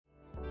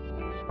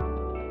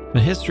The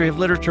History of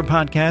Literature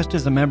podcast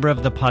is a member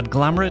of the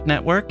Podglomerate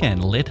Network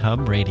and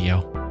LitHub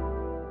Radio.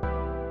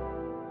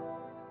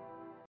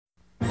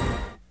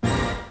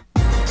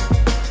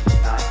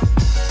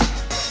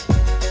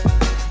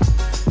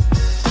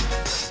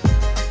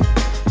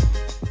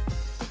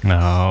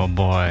 Oh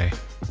boy.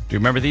 Do you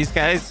remember these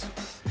guys?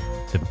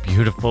 The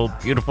beautiful,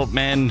 beautiful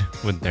men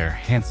with their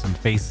handsome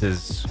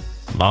faces,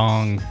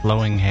 long,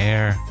 flowing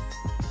hair,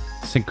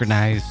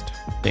 synchronized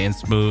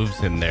dance moves,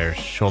 and their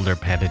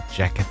shoulder-padded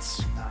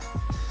jackets.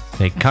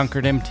 They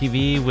conquered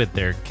MTV with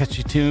their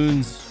catchy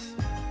tunes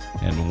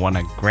and won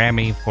a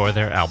Grammy for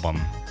their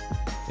album.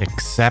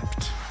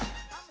 Except...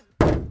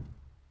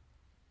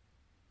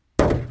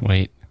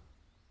 Wait.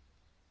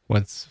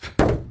 What's...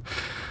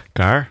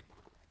 Gar?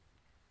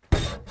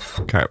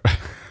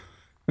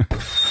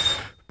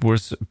 We're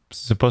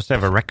supposed to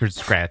have a record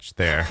scratch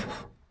there.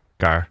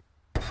 Gar.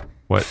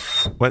 What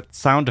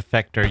sound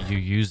effect are you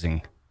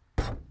using?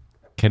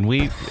 Can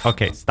we...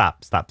 Okay,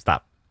 stop.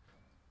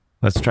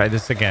 Let's try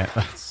this again.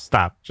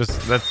 Stop.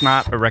 That's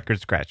not a record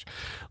scratch.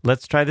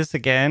 Let's try this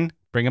again.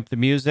 Bring up the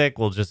music.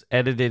 We'll just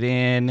edit it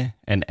in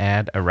and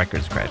add a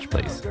record scratch,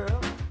 please.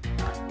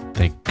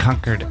 They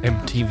conquered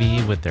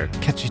MTV with their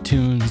catchy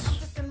tunes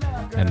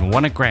and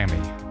won a Grammy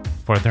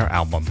for their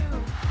album.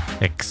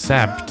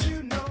 Except...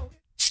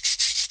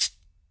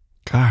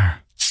 Gar,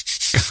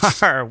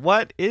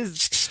 what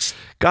is...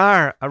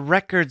 Gar, a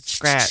record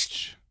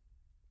scratch.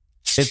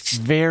 It's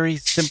very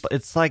simple.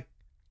 It's like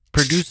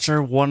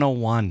Producer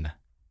 101.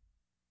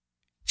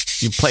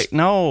 You play...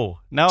 No.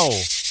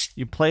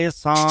 You play a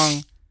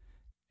song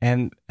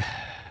and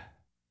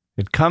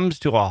it comes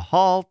to a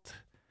halt.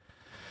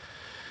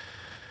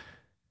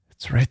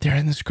 It's right there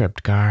in the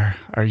script, Gar.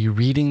 Are you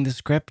reading the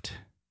script?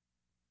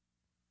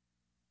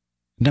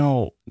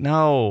 No.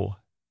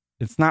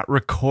 It's not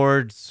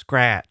record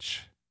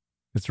scratch.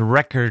 It's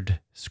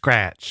record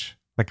scratch.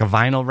 Like a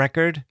vinyl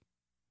record?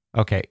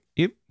 Okay.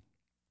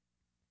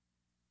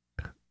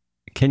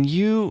 Can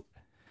you...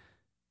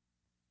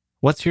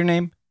 What's your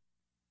name?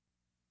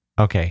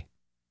 Okay.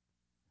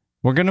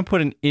 We're going to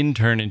put an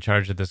intern in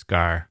charge of this,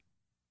 Gar.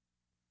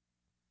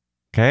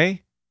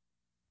 Okay?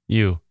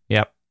 You.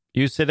 Yep.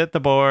 You sit at the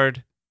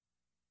board.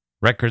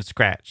 Record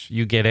scratch.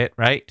 You get it,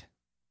 right?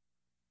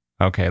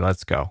 Okay,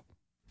 let's go.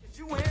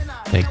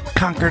 They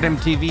conquered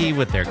MTV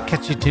with their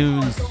catchy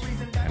tunes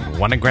and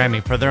won a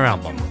Grammy for their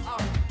album.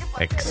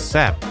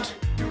 Except...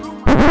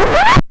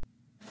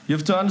 You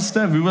have to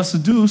understand, we were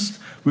seduced,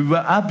 we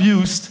were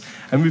abused,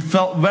 and we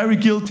felt very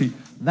guilty.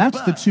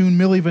 That's the tune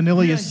Milli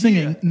Vanilli is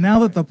singing now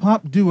that the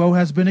pop duo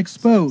has been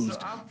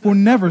exposed for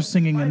never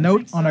singing a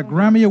note on a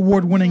Grammy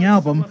Award-winning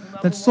album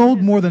that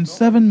sold more than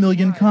 7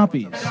 million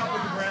copies.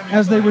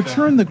 As they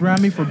return the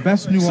Grammy for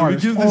Best New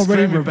Artist,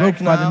 already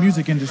revoked by the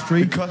music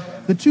industry,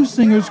 the two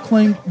singers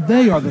claim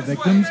they are the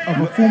victims of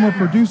a former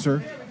producer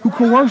who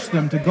coerced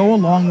them to go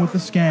along with the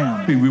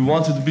scam. We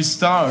wanted to be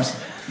stars.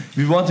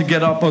 We wanted to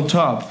get up on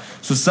top.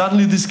 So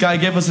suddenly this guy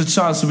gave us a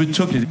chance, so we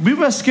took it. We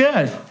were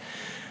scared.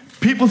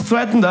 People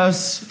threatened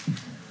us.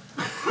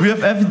 We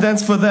have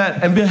evidence for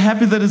that, and we're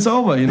happy that it's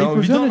over, you know.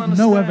 They presented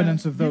no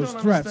evidence of those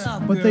threats,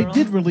 but they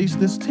did release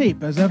this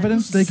tape as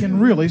evidence they can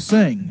really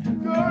sing.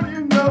 Girl,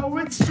 you know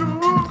it's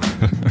true.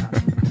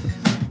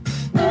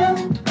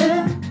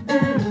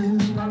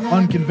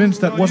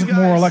 Unconvinced that wasn't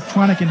more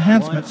electronic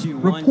enhancement,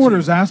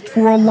 reporters asked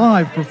for a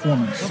live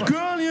performance.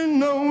 Girl, you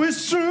know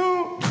it's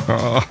true.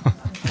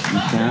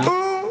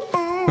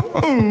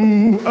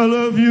 Ooh, I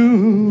love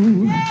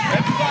you.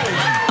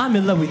 I'm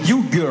in love with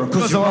you, girl,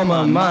 because you're on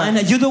my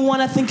mind. You're the one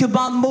I think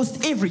about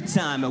most every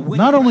time.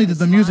 Not only did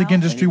the music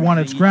industry want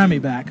its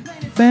Grammy back,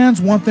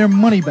 fans want their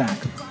money back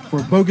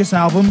for bogus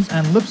albums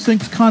and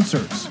lip-synced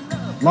concerts.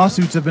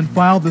 Lawsuits have been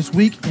filed this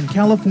week in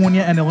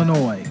California and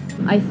Illinois.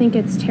 I think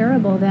it's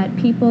terrible that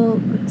people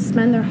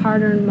spend their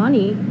hard-earned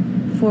money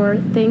for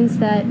things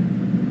that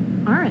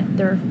aren't.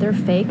 They're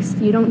fakes.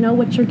 You don't know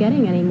what you're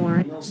getting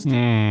anymore.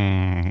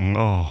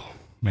 Oh,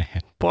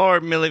 man.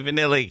 Poor Milli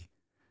Vanilli.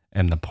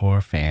 And the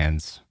poor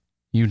fans.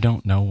 You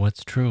don't know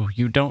what's true.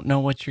 You don't know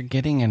what you're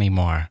getting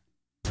anymore.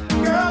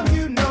 Girl,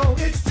 you know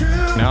it's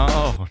true.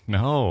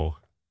 No.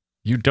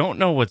 You don't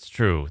know what's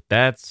true.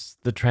 That's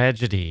the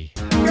tragedy.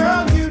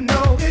 Girl, you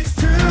know it's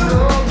true.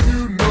 Girl,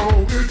 you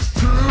know it's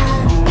true.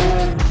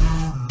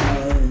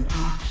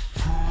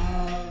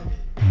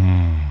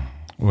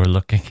 We're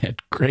looking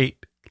at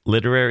great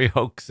literary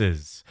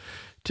hoaxes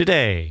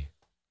today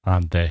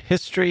on the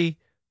History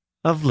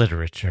of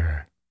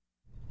Literature.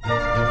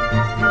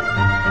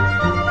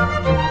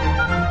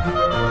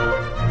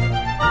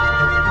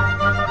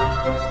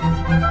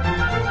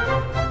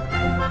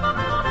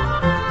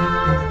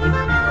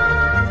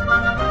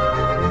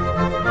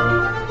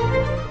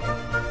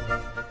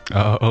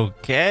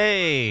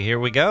 Okay, here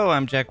we go.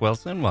 I'm Jack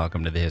Wilson.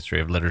 Welcome to the History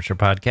of Literature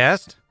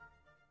podcast.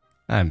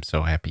 I'm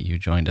so happy you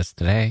joined us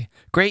today.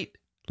 Great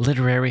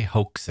literary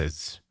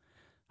hoaxes.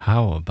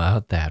 How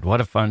about that?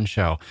 What a fun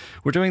show.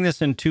 We're doing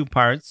this in two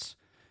parts.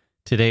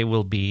 Today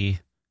will be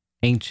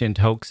ancient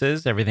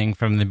hoaxes, everything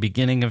from the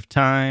beginning of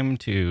time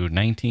to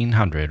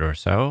 1900 or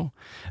so.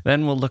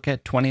 Then we'll look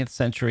at 20th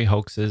century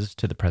hoaxes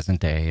to the present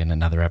day in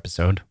another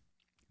episode.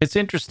 It's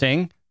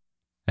interesting.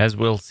 As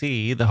we'll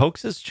see, the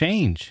hoaxes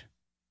change.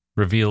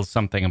 Reveals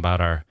something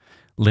about our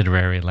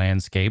literary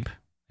landscape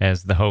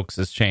as the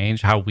hoaxes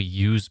change, how we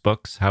use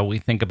books, how we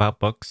think about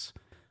books,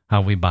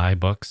 how we buy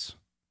books.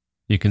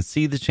 You can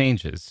see the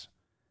changes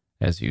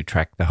as you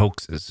track the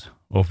hoaxes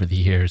over the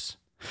years.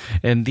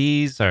 And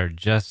these are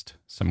just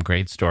some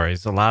great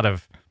stories. A lot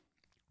of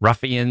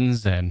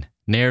ruffians and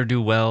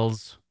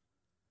ne'er-do-wells,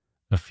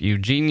 a few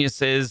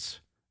geniuses,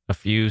 a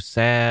few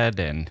sad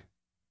and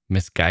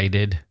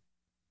misguided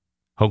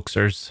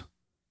hoaxers,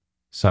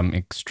 some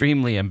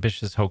extremely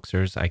ambitious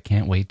hoaxers I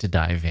can't wait to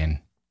dive in.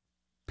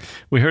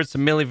 We heard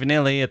some Milli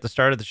Vanilli at the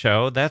start of the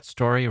show. That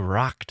story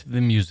rocked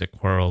the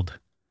music world,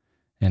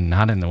 and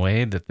not in the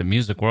way that the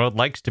music world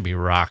likes to be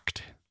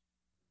rocked.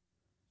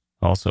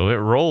 Also, it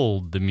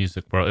rolled the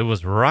music world. It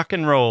was rock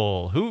and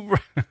roll. Who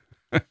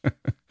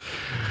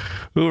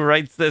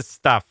writes this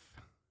stuff?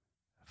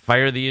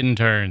 Fire the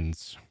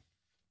interns.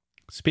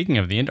 Speaking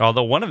of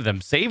although one of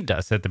them saved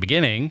us at the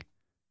beginning.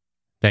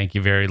 Thank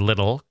you very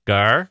little,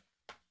 Gar.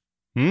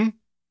 Maybe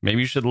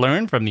you should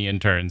learn from the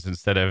interns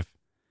instead of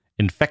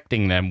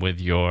infecting them with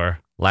your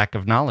lack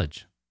of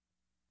knowledge.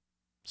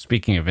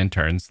 Speaking of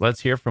interns,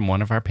 let's hear from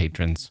one of our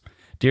patrons.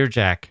 Dear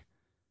Jack,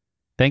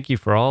 thank you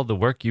for all the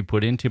work you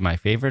put into my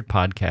favorite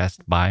podcast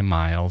by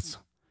miles.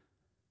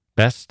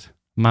 Best,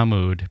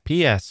 Mahmoud.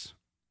 P.S.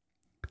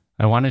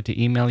 I wanted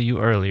to email you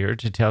earlier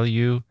to tell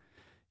you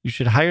you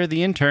should hire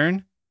the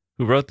intern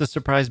who wrote the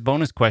surprise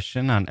bonus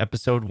question on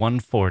episode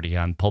 140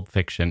 on Pulp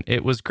Fiction.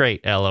 It was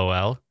great,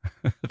 LOL.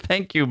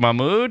 Thank you,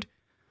 Mahmoud.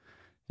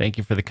 Thank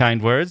you for the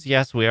kind words.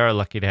 Yes, we are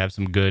lucky to have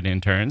some good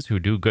interns who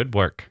do good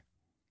work,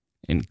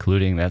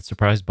 including that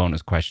surprise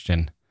bonus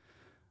question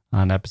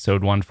on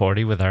episode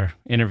 140 with our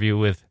interview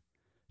with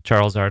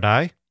Charles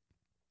Ardai,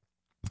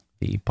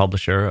 the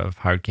publisher of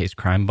Hard Case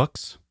Crime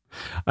Books.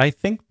 I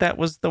think that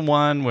was the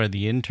one where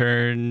the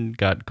intern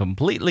got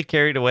completely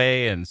carried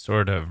away and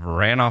sort of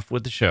ran off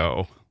with the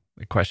show.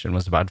 The question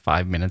was about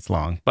 5 minutes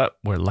long, but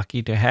we're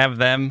lucky to have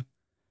them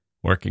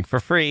working for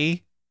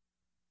free,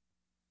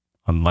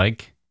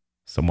 unlike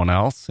someone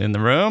else in the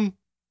room.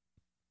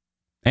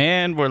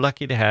 And we're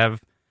lucky to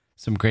have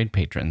some great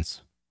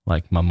patrons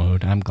like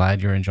Mahmoud. I'm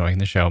glad you're enjoying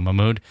the show,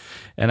 Mahmoud.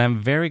 And I'm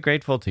very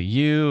grateful to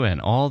you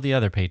and all the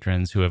other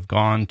patrons who have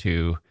gone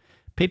to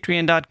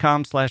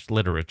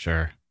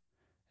patreon.com/literature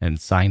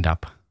and signed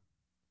up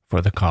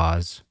for the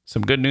cause.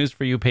 Some good news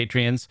for you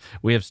Patreons.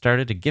 We have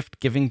started a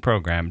gift-giving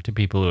program to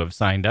people who have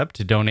signed up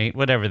to donate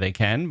whatever they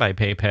can by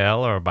PayPal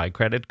or by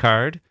credit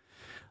card.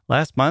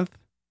 Last month,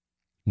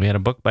 we had a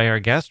book by our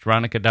guest,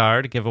 Ronica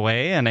Dar, to give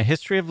away, and a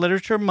History of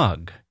Literature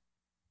mug.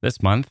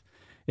 This month,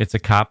 it's a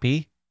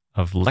copy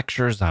of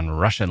Lectures on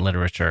Russian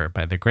Literature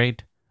by the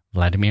great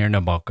Vladimir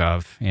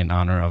Nabokov in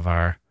honor of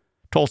our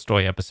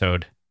Tolstoy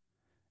episode,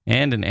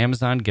 and an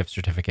Amazon gift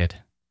certificate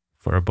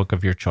for a book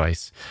of your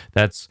choice.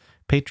 That's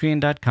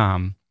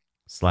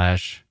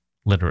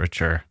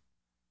patreon.com/literature.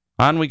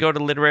 On we go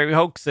to literary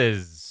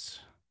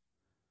hoaxes.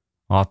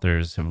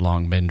 Authors have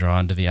long been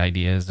drawn to the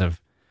ideas of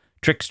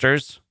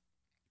tricksters.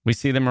 We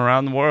see them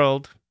around the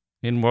world,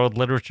 in world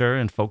literature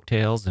and folk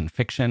tales and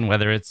fiction,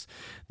 whether it's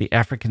the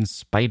African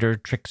spider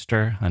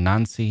trickster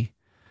Anansi,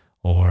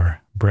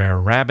 or Brer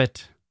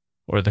Rabbit,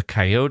 or the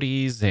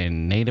coyotes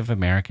in Native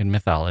American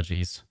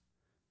mythologies.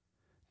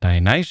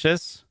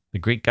 Dionysius, the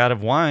Greek god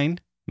of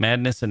wine,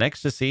 madness, and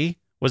ecstasy,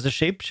 was a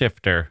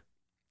shapeshifter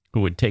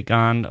who would take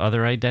on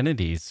other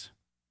identities.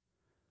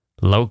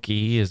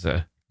 Loki is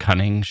a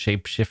cunning,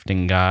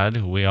 shape-shifting god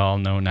who we all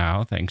know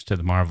now thanks to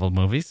the Marvel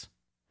movies.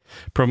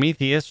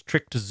 Prometheus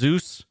tricked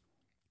Zeus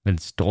and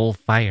stole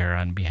fire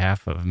on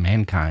behalf of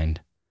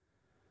mankind.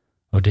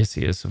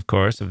 Odysseus, of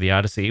course, of the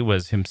Odyssey,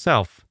 was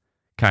himself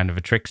kind of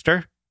a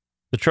trickster.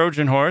 The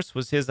Trojan horse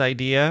was his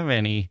idea,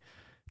 and he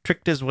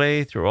tricked his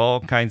way through all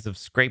kinds of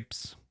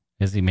scrapes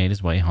as he made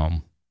his way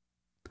home.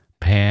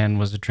 Pan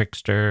was a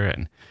trickster,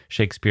 and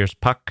Shakespeare's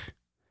Puck,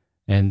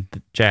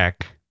 and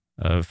Jack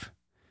of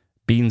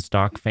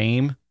Beanstalk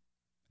fame,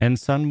 and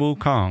Sun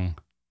Wukong,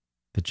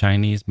 the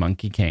Chinese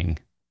Monkey King.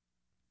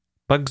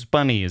 Bugs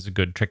Bunny is a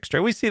good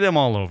trickster. We see them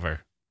all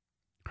over.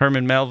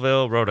 Herman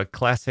Melville wrote a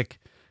classic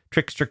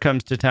trickster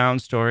comes to town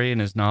story in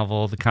his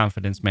novel The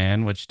Confidence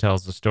Man, which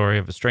tells the story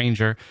of a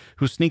stranger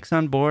who sneaks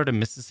on board a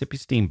Mississippi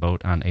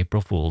steamboat on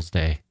April Fool's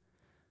Day.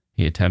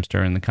 He attempts to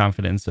earn the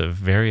confidence of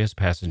various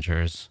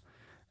passengers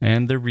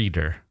and the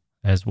reader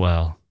as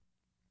well.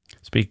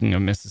 Speaking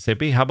of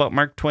Mississippi, how about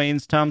Mark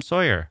Twain's Tom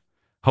Sawyer,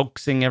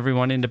 hoaxing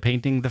everyone into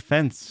painting the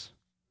fence?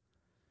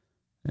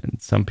 And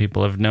some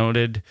people have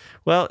noted,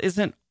 well,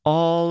 isn't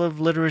all of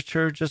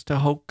literature just a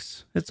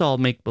hoax? It's all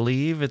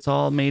make-believe. It's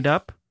all made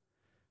up.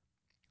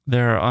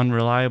 There are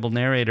unreliable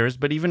narrators,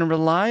 but even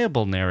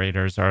reliable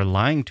narrators are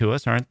lying to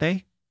us, aren't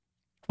they?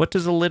 What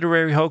does a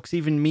literary hoax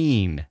even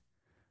mean?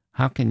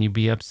 How can you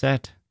be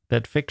upset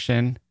that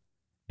fiction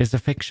is a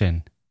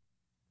fiction?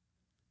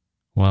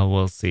 Well,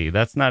 we'll see.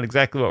 That's not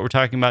exactly what we're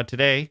talking about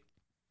today.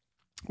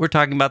 We're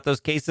talking about those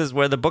cases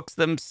where the books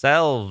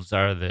themselves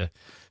are the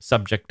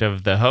subject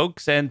of the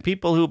hoax, and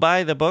people who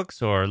buy the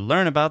books or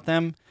learn about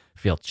them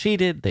feel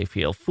cheated, they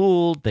feel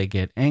fooled, they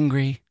get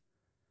angry.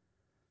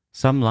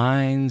 Some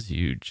lines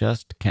you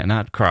just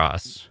cannot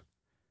cross.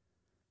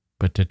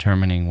 But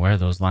determining where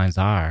those lines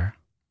are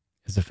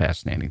is a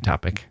fascinating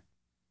topic.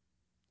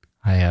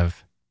 I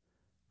have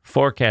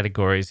 4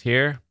 categories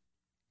here.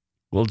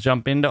 We'll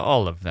jump into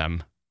all of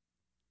them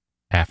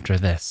after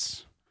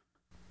this.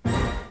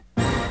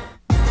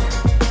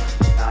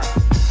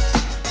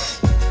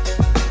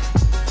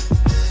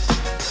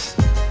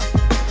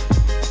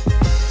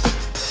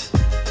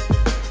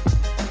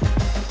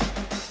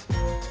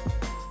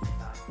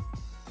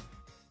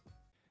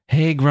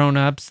 Hey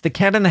grown-ups, the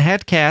Cat in the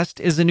Hat Cast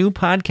is a new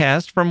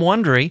podcast from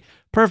Wondery,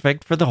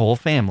 perfect for the whole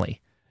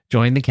family.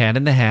 Join the Cat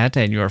in the Hat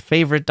and your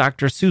favorite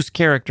Dr. Seuss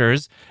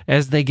characters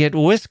as they get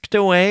whisked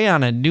away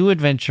on a new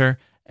adventure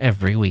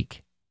every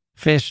week.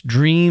 Fish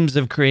dreams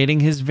of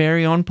creating his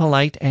very own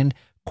polite and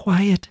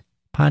quiet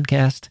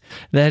podcast.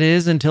 That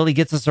is, until he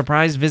gets a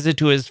surprise visit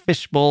to his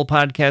Fishbowl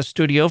podcast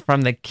studio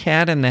from the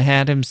Cat in the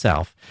Hat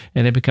himself,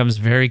 and it becomes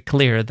very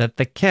clear that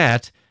the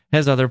cat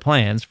has other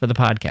plans for the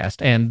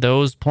podcast, and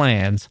those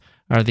plans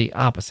are the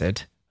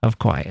opposite of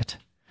quiet.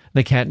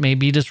 The cat may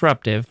be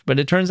disruptive, but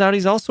it turns out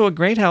he's also a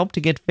great help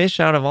to get Fish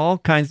out of all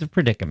kinds of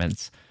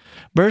predicaments.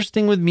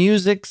 Bursting with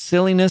music,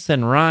 silliness,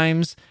 and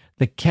rhymes,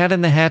 the Cat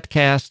in the Hat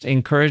Cast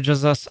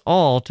encourages us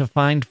all to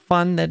find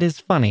fun that is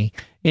funny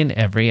in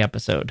every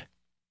episode.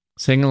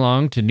 Sing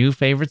along to new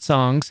favorite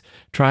songs,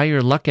 try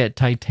your luck at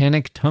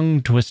Titanic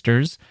tongue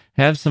twisters,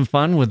 have some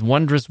fun with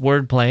wondrous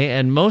wordplay,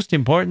 and most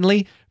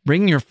importantly,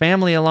 bring your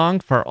family along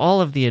for all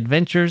of the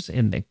adventures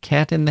in the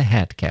Cat in the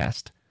Hat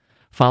Cast.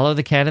 Follow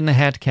the Cat in the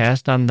Hat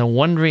Cast on the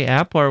Wondery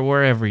app or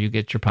wherever you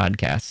get your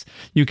podcasts.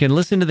 You can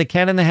listen to the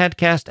Cat in the Hat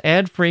Cast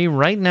ad-free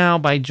right now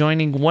by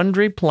joining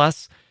Wondery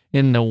Plus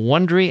in the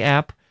Wondery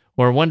app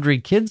or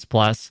Wondery Kids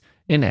Plus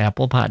in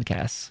Apple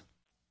Podcasts.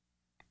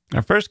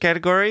 Our first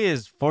category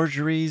is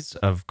forgeries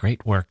of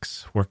great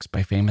works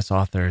by famous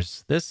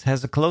authors. This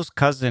has a close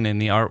cousin in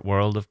the art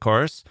world, of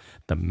course,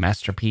 the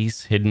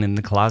masterpiece hidden in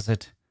the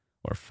closet,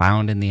 or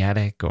found in the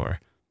attic,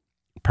 or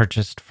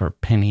purchased for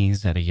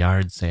pennies at a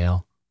yard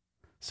sale.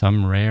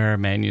 Some rare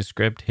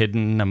manuscript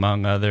hidden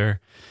among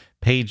other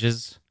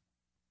pages,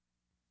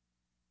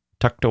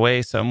 tucked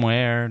away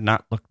somewhere,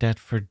 not looked at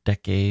for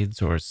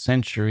decades or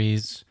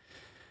centuries,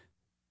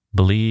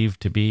 believed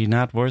to be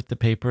not worth the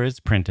paper it's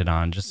printed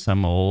on, just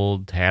some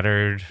old,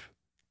 tattered,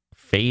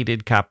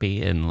 faded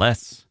copy,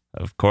 unless,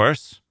 of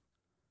course,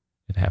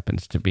 it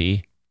happens to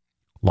be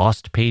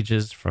lost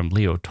pages from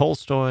Leo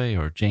Tolstoy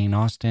or Jane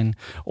Austen,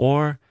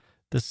 or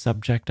the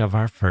subject of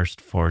our first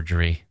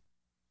forgery,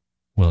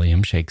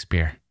 William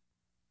Shakespeare.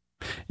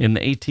 In the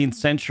 18th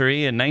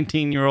century, a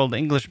 19-year-old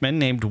Englishman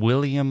named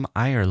William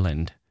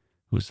Ireland,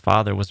 whose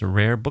father was a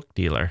rare book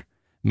dealer,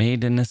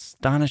 made an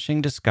astonishing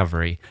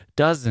discovery: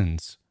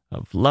 dozens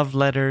of love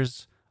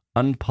letters,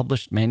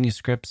 unpublished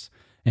manuscripts,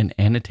 and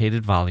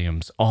annotated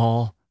volumes,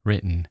 all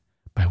written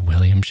by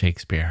William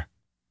Shakespeare.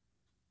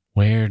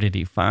 Where did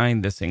he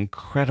find this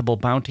incredible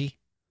bounty?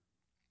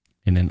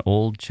 In an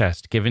old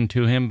chest given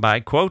to him by,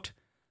 quote,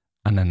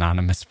 an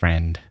anonymous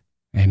friend,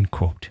 end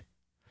quote.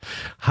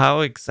 How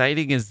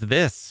exciting is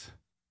this?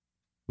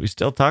 We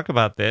still talk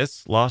about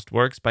this, lost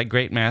works by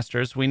great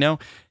masters. We know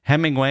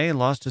Hemingway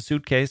lost a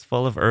suitcase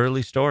full of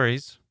early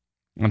stories.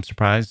 I'm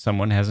surprised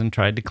someone hasn't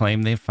tried to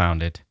claim they've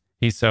found it.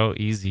 He's so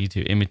easy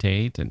to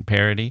imitate and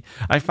parody.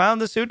 I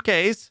found the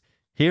suitcase.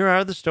 Here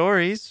are the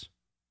stories.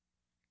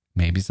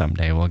 Maybe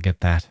someday we'll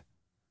get that.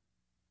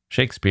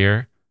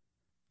 Shakespeare,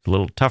 a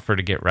little tougher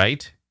to get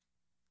right.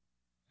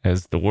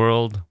 As the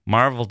world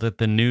marveled at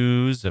the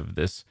news of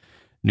this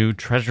new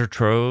treasure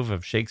trove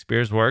of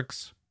Shakespeare's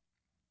works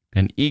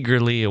and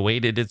eagerly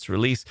awaited its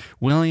release,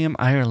 William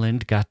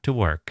Ireland got to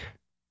work.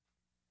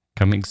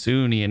 Coming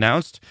soon, he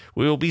announced,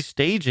 we will be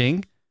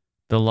staging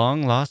the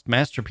long-lost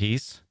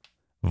masterpiece,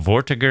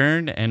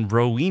 Vortigern and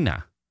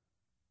Rowena,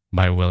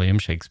 by William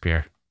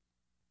Shakespeare.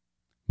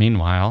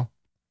 Meanwhile,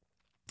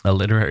 a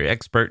literary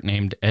expert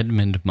named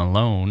Edmund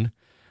Malone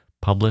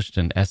published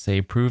an essay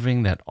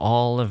proving that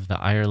all of the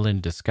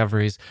Ireland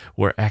discoveries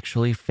were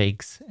actually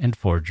fakes and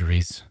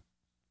forgeries.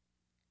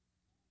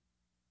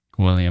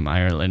 William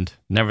Ireland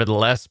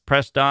nevertheless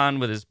pressed on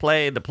with his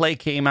play. The play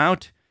came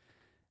out,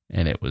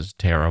 and it was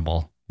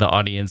terrible. The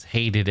audience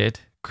hated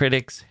it.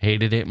 Critics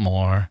hated it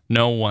more.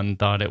 No one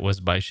thought it was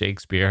by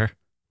Shakespeare.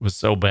 It was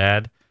so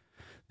bad.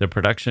 The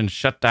production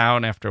shut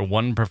down after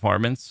one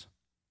performance,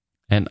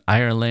 and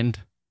Ireland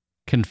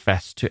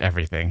confessed to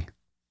everything.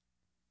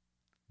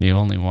 The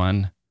only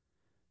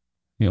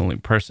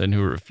person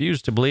who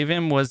refused to believe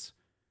him was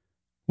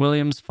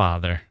William's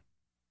father.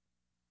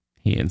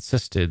 He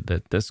insisted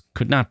that this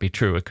could not be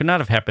true. It could not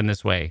have happened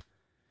this way.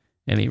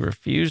 And he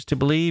refused to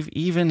believe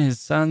even his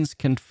son's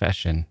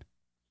confession.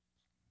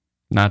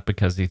 Not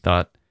because he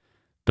thought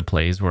the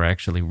plays were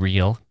actually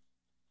real.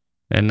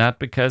 And not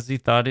because he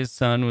thought his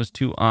son was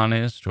too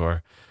honest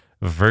or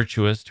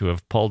virtuous to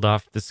have pulled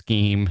off the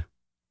scheme.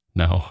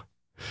 No.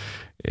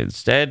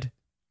 Instead,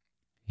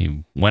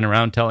 he went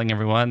around telling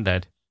everyone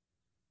that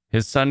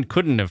his son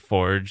couldn't have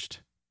forged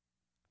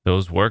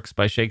those works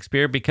by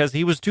Shakespeare because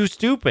he was too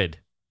stupid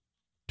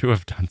to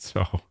have done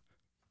so.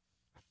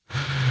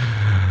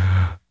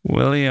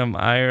 William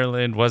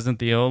Ireland wasn't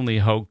the only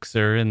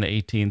hoaxer in the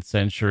 18th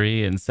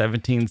century. In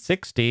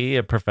 1760,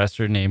 a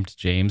professor named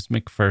James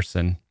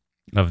Macpherson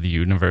of the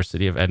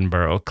University of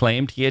Edinburgh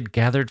claimed he had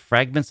gathered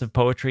fragments of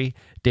poetry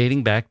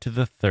dating back to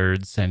the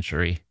 3rd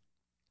century,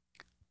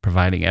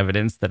 providing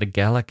evidence that a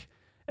Gallic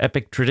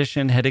epic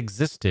tradition had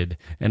existed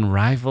and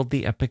rivaled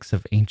the epics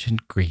of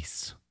ancient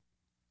Greece.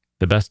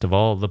 The best of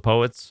all the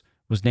poets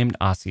was named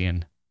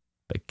Ossian,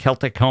 the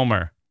Celtic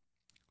Homer,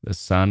 the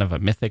son of a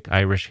mythic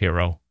Irish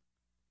hero.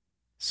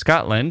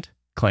 Scotland,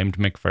 claimed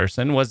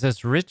Macpherson, was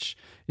as rich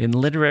in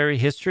literary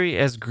history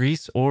as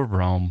Greece or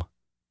Rome.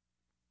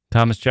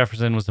 Thomas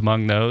Jefferson was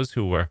among those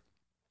who were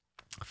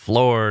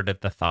floored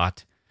at the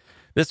thought.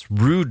 This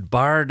rude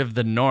bard of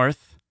the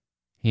North,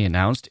 he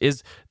announced,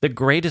 is the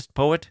greatest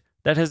poet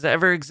that has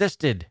ever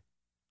existed.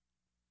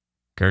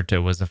 Goethe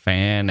was a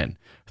fan, and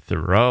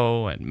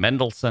Thoreau and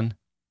Mendelssohn,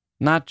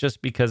 not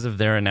just because of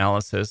their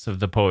analysis of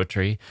the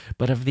poetry,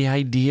 but of the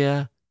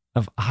idea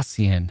of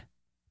Ossian,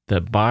 the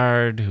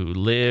bard who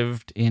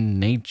lived in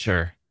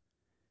nature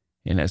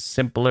in a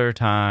simpler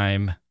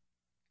time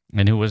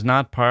and who was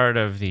not part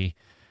of the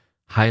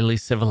highly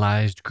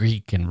civilized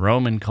Greek and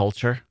Roman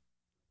culture,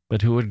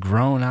 but who had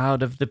grown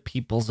out of the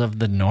peoples of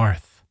the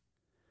North,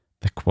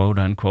 the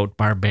quote-unquote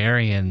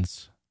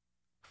barbarians,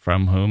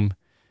 from whom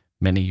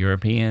many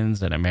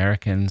Europeans and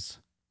Americans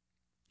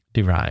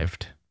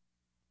derived.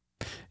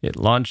 It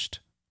launched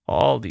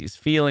all these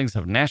feelings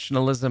of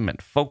nationalism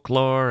and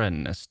folklore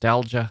and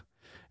nostalgia,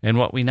 and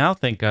what we now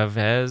think of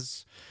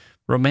as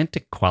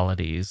romantic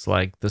qualities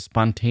like the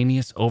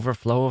spontaneous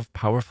overflow of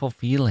powerful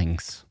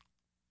feelings.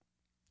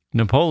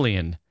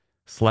 Napoleon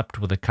slept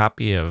with a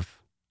copy of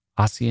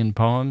Ossian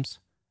poems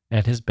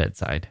at his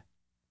bedside.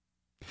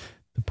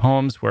 The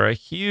poems were a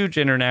huge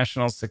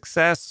international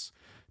success,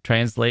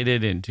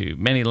 translated into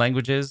many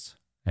languages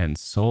and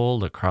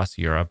sold across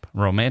Europe.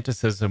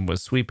 Romanticism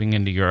was sweeping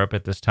into Europe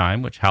at this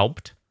time, which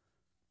helped.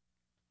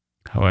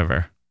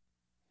 However,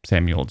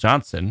 Samuel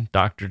Johnson,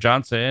 Dr.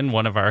 Johnson,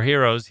 one of our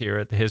heroes here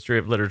at the History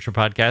of Literature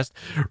podcast,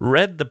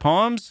 read the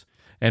poems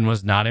and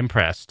was not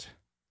impressed.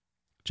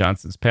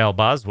 Johnson's pal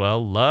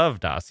Boswell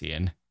loved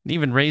Ossian and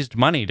even raised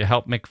money to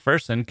help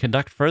Macpherson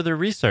conduct further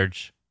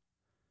research.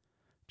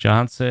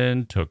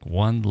 Johnson took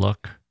one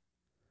look,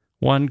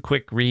 one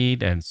quick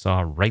read, and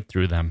saw right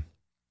through them.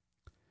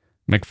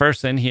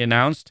 Macpherson, he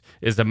announced,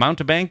 is a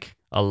mountebank,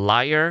 a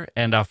liar,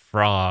 and a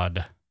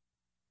fraud.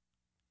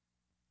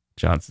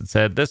 Johnson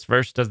said, this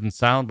verse doesn't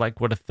sound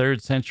like what a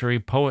 3rd century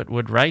poet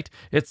would write.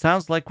 It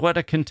sounds like what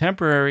a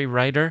contemporary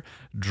writer,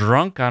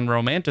 drunk on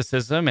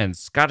romanticism and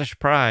Scottish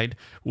pride,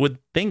 would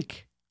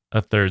think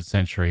a 3rd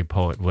century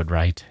poet would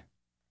write.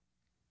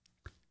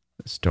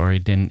 The story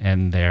didn't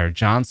end there.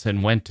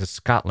 Johnson went to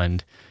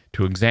Scotland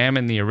to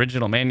examine the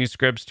original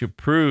manuscripts to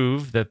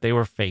prove that they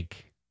were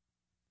fake.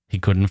 He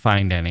couldn't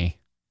find any.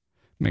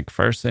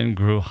 Macpherson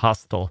grew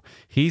hostile.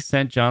 He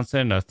sent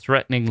Johnson a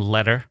threatening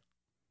letter,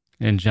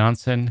 and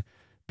Johnson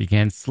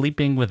began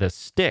sleeping with a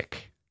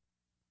stick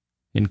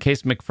in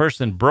case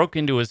Macpherson broke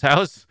into his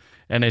house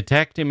and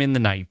attacked him in the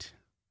night.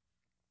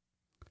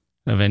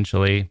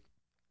 Eventually,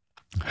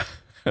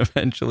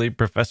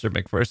 Professor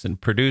Macpherson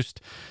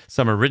produced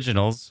some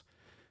originals,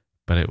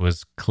 but it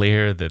was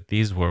clear that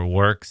these were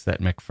works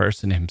that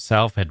Macpherson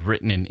himself had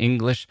written in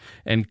English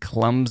and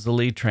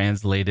clumsily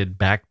translated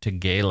back to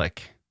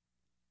Gaelic.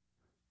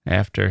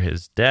 After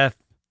his death,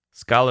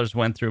 scholars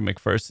went through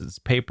Macpherson's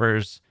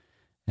papers,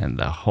 and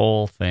the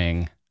whole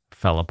thing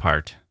fell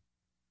apart.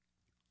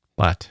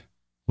 But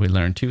we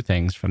learned 2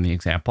 things from the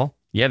example.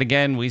 Yet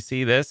again, we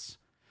see this.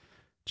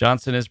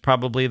 Johnson is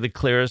probably the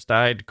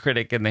clearest-eyed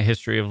critic in the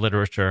history of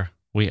literature.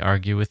 We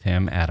argue with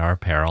him at our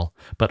peril.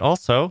 But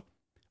also,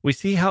 we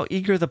see how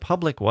eager the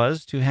public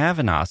was to have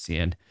an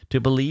Ossian, to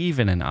believe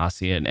in an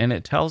Ossian, and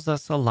it tells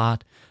us a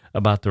lot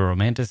about the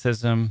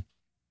Romanticism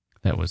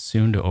that was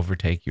soon to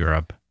overtake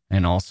Europe,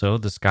 and also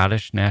the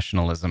Scottish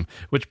nationalism,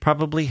 which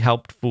probably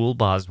helped fool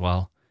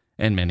Boswell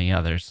and many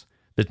others.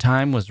 The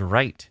time was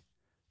right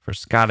for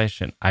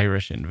Scottish and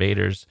Irish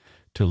invaders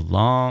to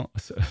long...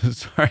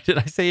 Sorry, did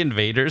I say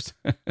invaders?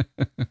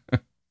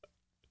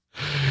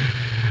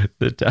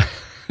 The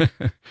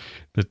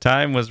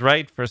time was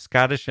right for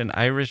Scottish and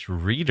Irish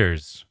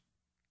readers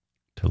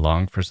to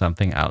long for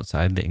something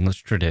outside the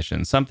English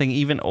tradition, something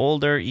even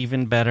older,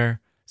 even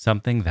better,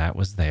 something that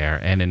was there.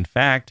 And in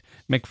fact,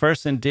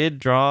 Macpherson did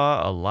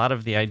draw a lot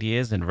of the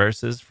ideas and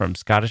verses from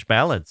Scottish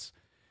ballads,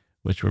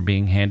 which were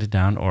being handed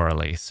down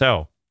orally.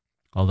 So,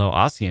 although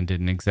Ossian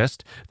didn't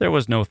exist, there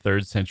was no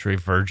 3rd century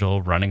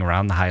Virgil running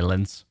around the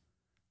Highlands.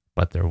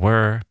 But there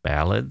were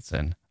ballads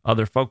and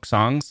other folk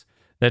songs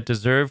that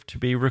deserved to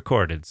be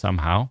recorded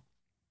somehow,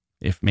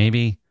 if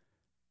maybe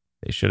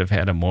They should have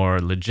had a more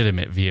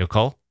legitimate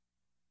vehicle.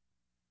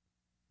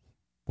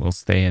 We'll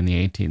stay in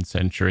the 18th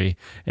century,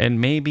 and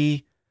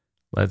maybe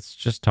let's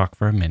just talk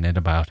for a minute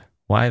about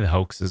why the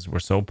hoaxes were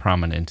so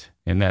prominent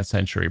in that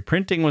century.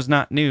 Printing was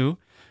not new,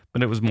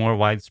 but it was more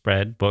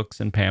widespread. Books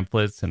and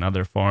pamphlets and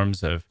other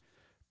forms of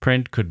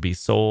print could be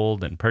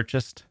sold and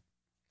purchased.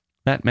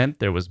 That meant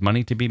there was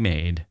money to be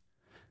made.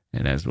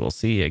 And as we'll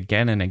see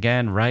again and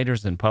again,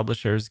 writers and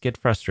publishers get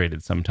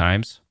frustrated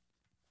sometimes.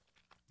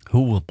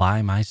 Who will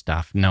buy my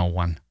stuff? No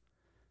one.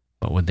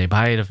 But would they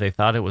buy it if they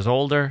thought it was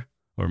older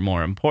or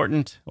more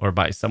important or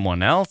by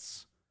someone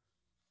else?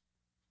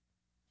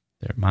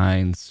 Their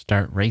minds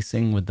start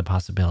racing with the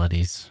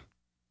possibilities.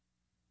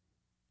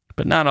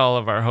 But not all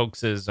of our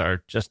hoaxes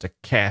are just a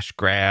cash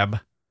grab,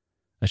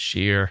 a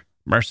sheer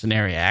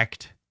mercenary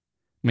act.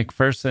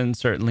 McPherson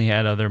certainly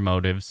had other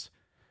motives,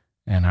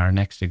 and our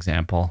next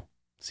example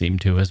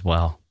seemed to as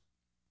well.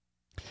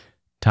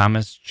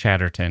 Thomas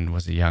Chatterton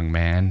was a young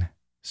man,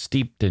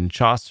 steeped in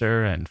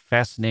Chaucer and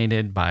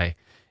fascinated by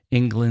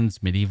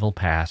England's medieval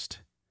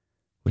past,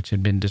 which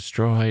had been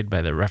destroyed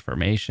by the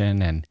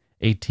Reformation and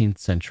 18th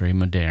century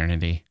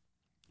modernity.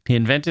 He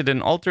invented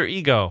an alter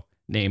ego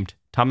named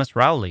Thomas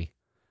Rowley,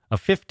 a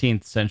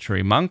 15th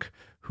century monk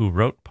who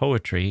wrote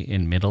poetry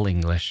in Middle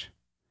English.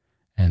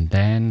 And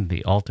then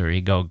the alter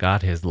ego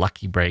got his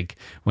lucky break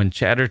when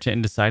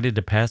Chatterton decided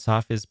to pass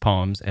off his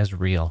poems as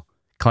real,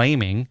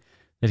 claiming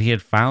that he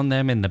had found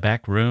them in the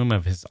back room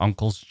of his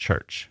uncle's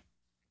church.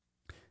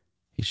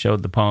 He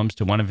showed the poems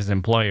to one of his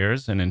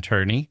employers, an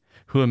attorney,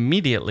 who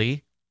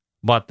immediately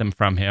bought them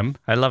from him.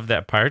 I love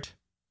that part.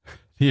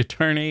 The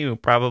attorney, who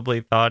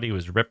probably thought he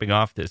was ripping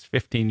off this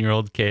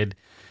 15-year-old kid,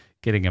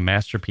 getting a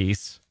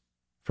masterpiece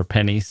for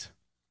pennies.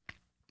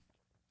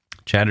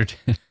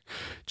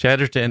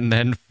 Chatterton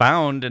then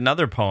found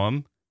another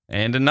poem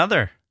and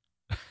another.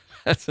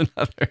 That's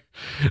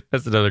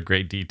another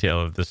great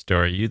detail of the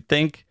story. You'd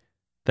think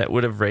that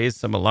would have raised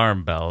some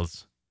alarm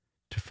bells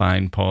to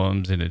find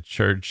poems in a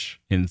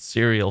church in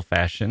serial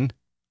fashion.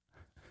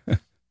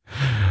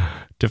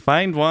 To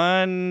find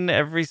one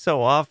every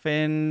so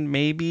often,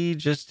 maybe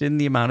just in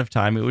the amount of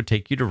time it would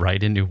take you to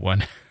write a new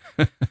one.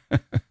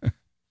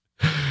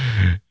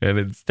 And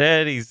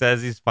instead, he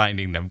says he's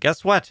finding them.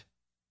 Guess what?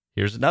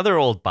 Here's another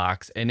old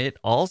box, and it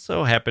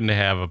also happened to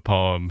have a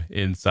poem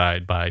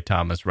inside by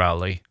Thomas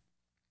Rowley.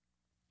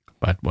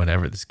 But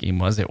whatever the scheme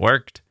was, it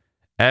worked.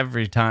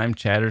 Every time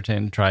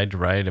Chatterton tried to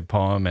write a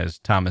poem as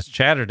Thomas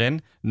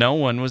Chatterton, no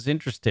one was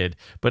interested.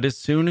 But as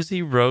soon as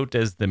he wrote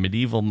as the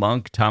medieval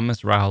monk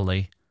Thomas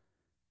Rowley,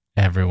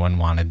 everyone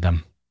wanted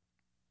them.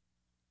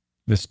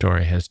 The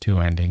story has two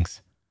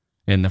endings.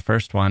 In the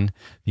first one,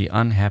 the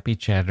unhappy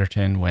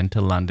Chatterton went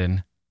to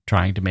London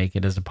trying to make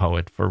it as a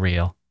poet for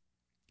real.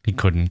 He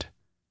couldn't.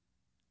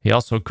 He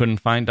also couldn't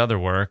find other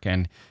work,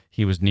 and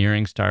he was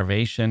nearing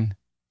starvation.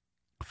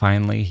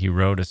 Finally, he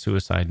wrote a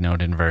suicide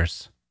note in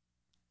verse.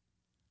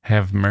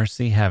 Have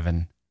mercy,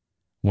 heaven,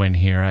 when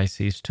here I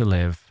cease to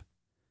live,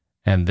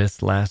 and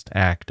this last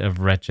act of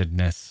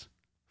wretchedness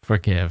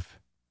forgive.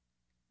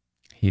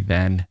 He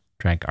then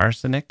drank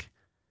arsenic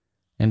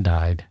and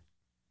died,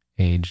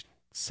 aged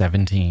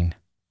 17.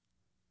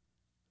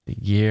 The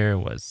year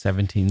was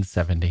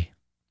 1770.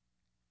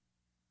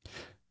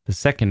 The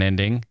second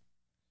ending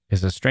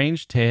is a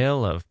strange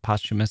tale of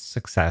posthumous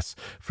success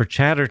for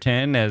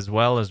Chatterton as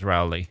well as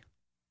Rowley.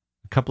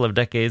 A couple of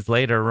decades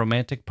later,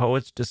 Romantic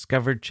poets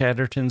discovered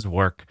Chatterton's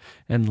work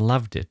and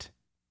loved it,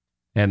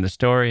 and the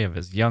story of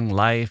his young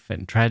life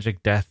and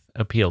tragic death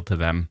appealed to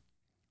them,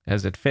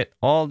 as it fit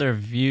all their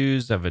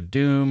views of a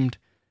doomed,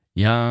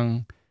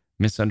 young,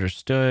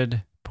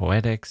 misunderstood,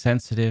 poetic,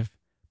 sensitive,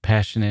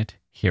 passionate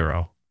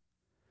hero.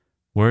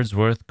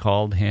 Wordsworth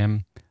called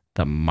him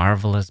the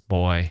marvelous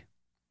boy.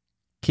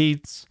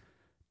 Keats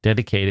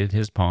dedicated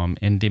his poem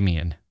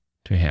Endymion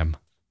to him.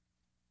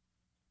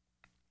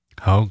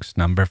 Hoax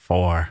number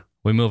 4.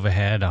 We move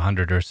ahead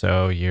 100 or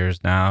so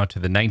years now to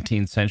the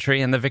 19th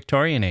century and the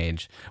Victorian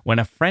age, when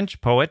a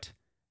French poet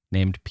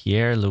named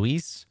Pierre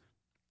Louis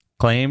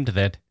claimed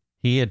that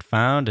he had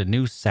found a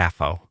new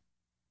Sappho.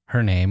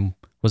 Her name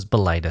was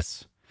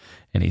Bilitis,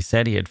 and he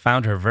said he had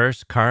found her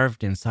verse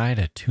carved inside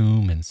a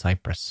tomb in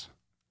Cyprus.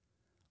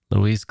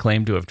 Louis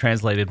claimed to have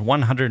translated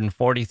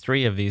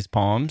 143 of these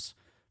poems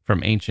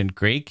from ancient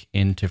Greek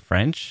into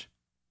French.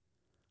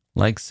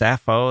 Like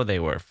Sappho, they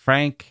were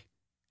frank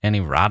and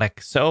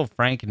erotic, so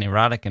frank and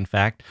erotic, in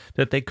fact,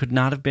 that they could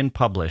not have been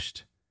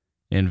published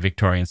in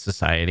Victorian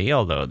society,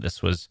 although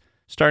this was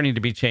starting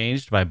to be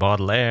changed by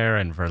Baudelaire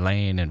and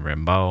Verlaine and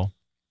Rimbaud.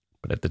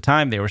 But at the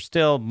time, they were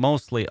still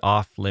mostly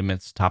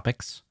off-limits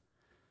topics.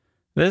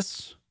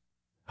 This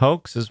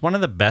hoax is one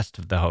of the best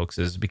of the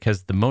hoaxes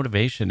because the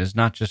motivation is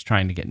not just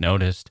trying to get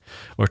noticed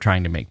or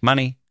trying to make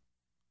money,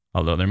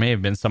 although there may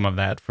have been some of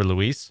that for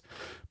Louis,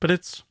 but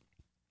it's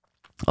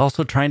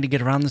also trying to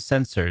get around the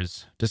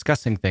censors,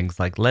 discussing things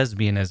like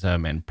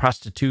lesbianism and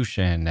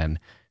prostitution and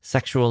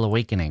sexual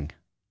awakening.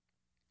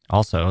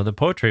 Also, the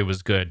poetry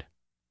was good.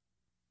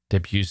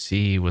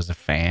 Debussy was a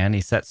fan.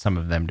 He set some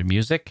of them to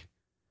music.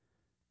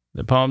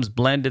 The poems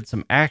blended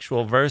some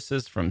actual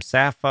verses from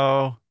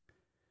Sappho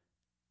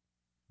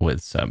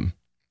with some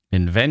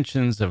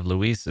inventions of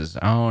Luis's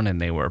own, and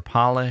they were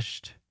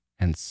polished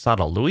and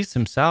subtle. Luis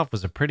himself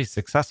was a pretty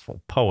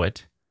successful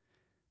poet,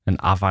 an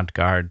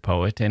avant-garde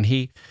poet, and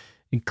he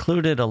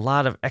included a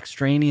lot of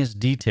extraneous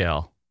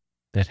detail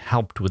that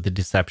helped with the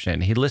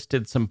deception. He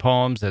listed some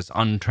poems as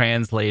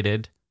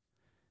untranslated.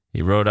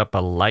 He wrote up a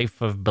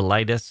life of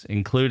Bilitis,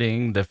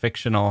 including the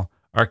fictional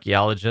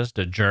archaeologist,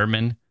 a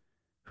German,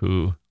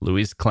 who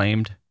Luis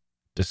claimed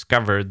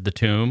discovered the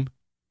tomb.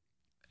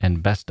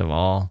 And best of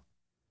all,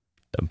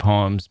 the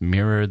poems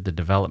mirrored the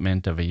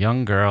development of a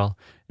young girl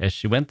as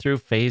she went through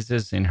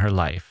phases in her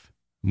life,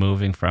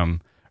 moving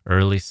from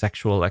early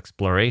sexual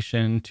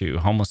exploration to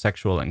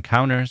homosexual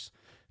encounters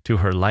to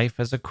her life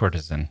as a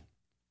courtesan.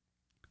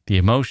 The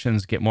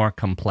emotions get more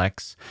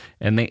complex,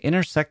 and they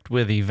intersect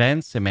with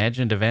events,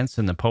 imagined events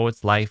in the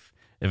poet's life,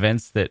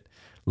 events that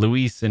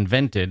Luis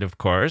invented, of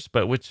course,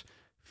 but which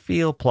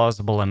feel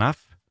plausible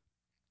enough.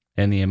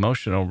 And the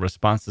emotional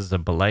responses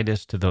of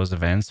Bilitis to those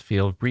events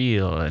feel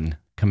real and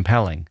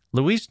compelling.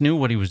 Luis knew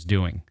what he was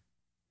doing.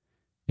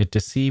 It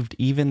deceived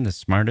even the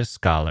smartest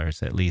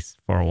scholars, at least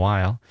for a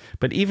while.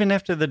 But even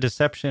after the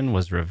deception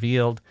was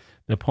revealed,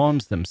 the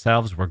poems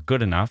themselves were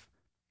good enough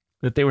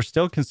that they were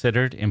still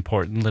considered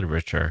important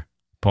literature.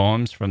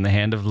 Poems from the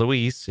hand of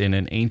Luis in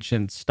an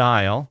ancient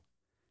style,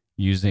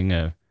 using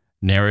a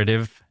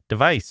narrative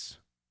device.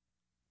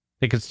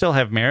 They could still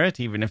have merit,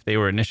 even if they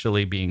were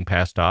initially being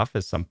passed off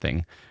as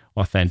something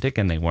authentic,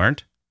 and they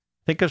weren't.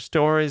 Think of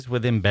stories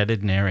with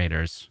embedded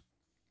narrators.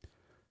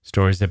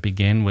 Stories that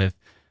begin with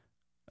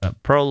a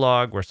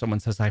prologue where someone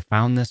says, I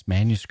found this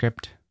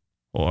manuscript,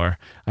 or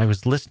I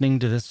was listening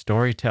to this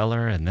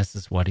storyteller and this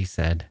is what he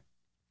said.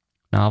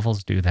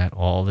 Novels do that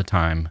all the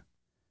time.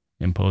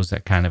 Impose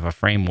that kind of a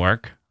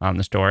framework on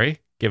the story,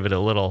 give it a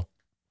little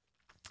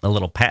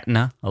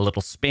patina, a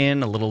little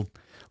spin, a little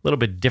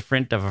bit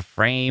different of a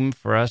frame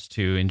for us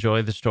to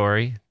enjoy the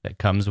story that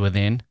comes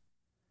within.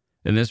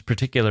 In this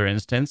particular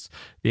instance,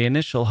 the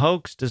initial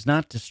hoax does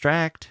not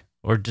distract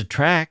or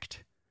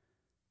detract.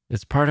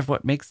 It's part of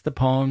what makes the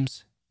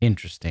poems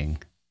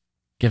interesting.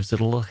 Gives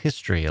it a little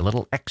history, a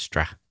little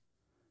extra.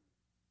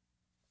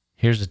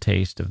 Here's a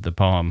taste of the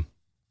poem.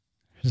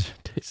 Here's a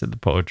taste of the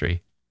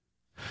poetry.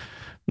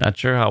 Not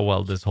sure how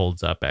well this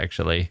holds up,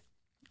 actually,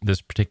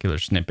 this particular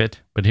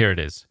snippet, but here it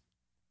is.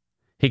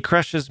 He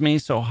crushes me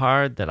so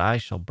hard that I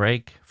shall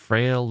break,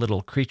 frail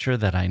little creature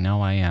that I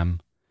know I am.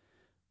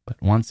 But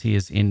once he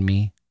is in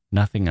me,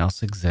 nothing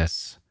else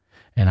exists,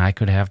 and I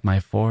could have my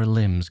 4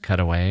 limbs cut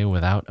away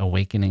without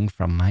awakening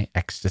from my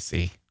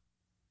ecstasy.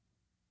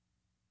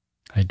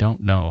 I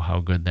don't know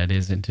how good that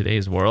is in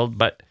today's world,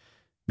 but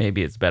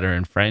maybe it's better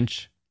in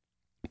French.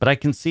 But I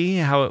can see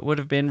how it would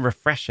have been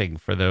refreshing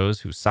for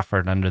those who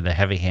suffered under the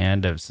heavy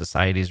hand of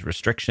society's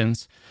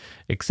restrictions,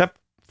 except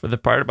for the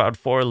part about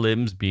 4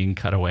 limbs being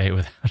cut away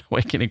without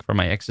awakening from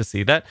my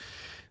ecstasy. That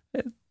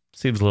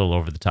seems a little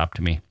over the top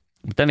to me.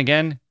 But then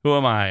again, who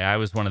am I? I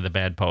was one of the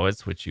bad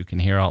poets, which you can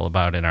hear all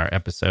about in our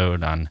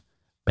episode on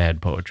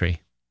bad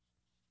poetry.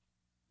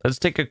 Let's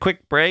take a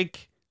quick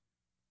break.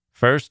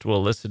 First,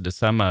 we'll listen to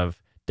some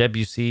of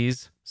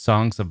Debussy's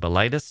Songs of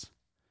Bilitis.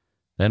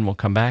 Then we'll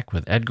come back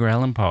with Edgar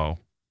Allan Poe,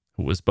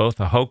 who was both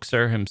a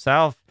hoaxer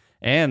himself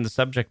and the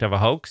subject of a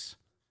hoax.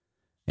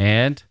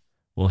 And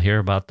we'll hear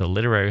about the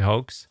literary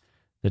hoax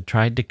that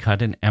tried to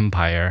cut an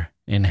empire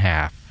in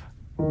half.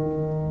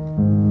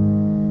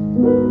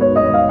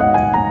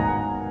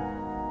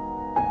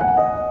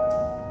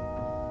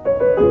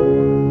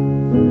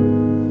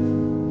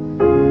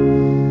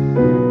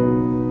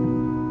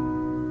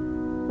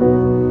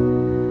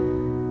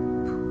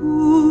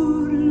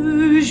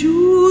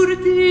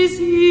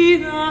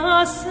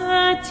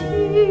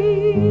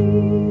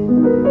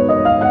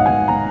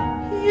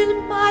 Il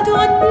m'a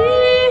donné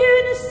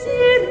une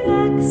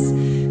syrinx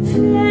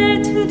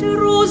faite de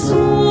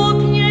roseaux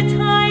bien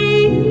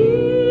taillés,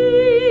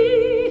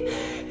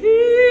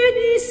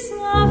 unissent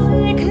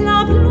avec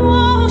la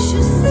blanche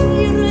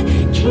cire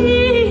qui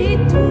est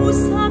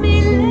douce à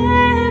mes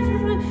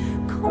lèvres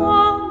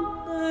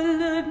comme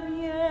le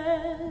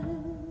miel.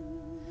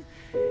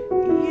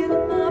 Il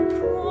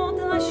m'apprend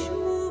à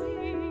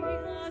jouer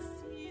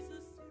assise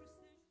sur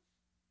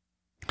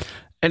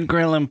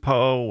Edgar Allan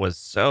Poe was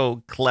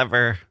so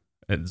clever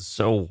and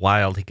so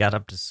wild. He got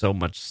up to so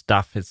much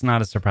stuff. It's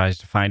not a surprise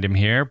to find him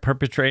here,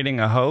 perpetrating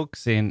a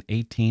hoax in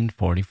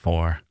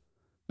 1844.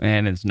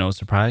 And it's no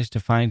surprise to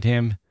find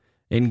him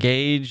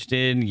engaged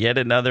in yet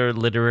another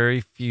literary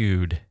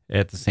feud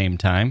at the same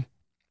time.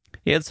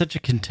 He had such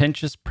a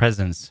contentious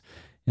presence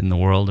in the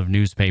world of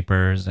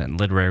newspapers and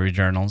literary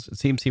journals. It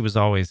seems he was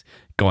always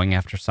going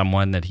after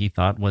someone that he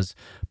thought was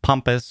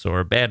pompous or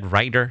a bad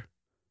writer,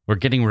 or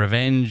getting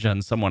revenge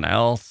on someone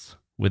else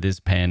with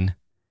his pen.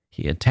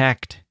 He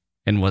attacked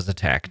and was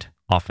attacked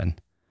often.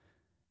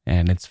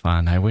 And it's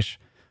fun. I wish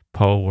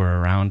Poe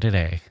were around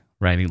today,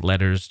 writing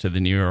letters to the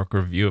New York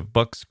Review of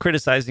Books,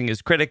 criticizing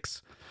his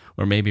critics,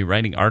 or maybe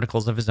writing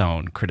articles of his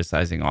own,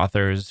 criticizing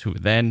authors who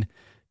then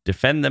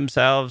defend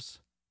themselves,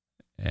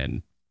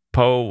 and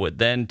Poe would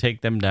then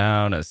take them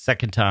down a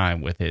second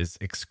time with his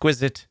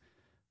exquisite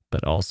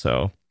but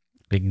also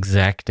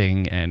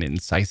exacting and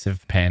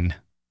incisive pen.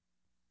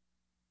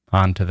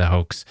 On to the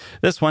hoax.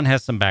 This one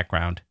has some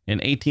background. In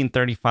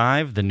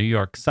 1835, the New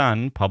York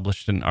Sun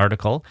published an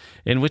article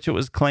in which it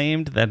was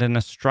claimed that an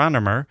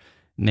astronomer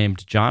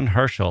named John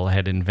Herschel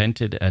had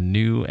invented a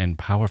new and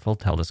powerful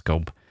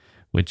telescope,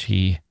 which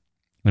he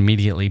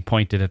immediately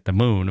pointed at the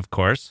moon, of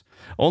course,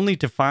 only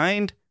to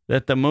find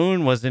that the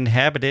moon was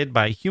inhabited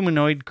by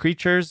humanoid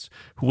creatures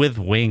with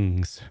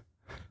wings.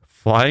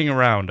 Flying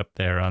around up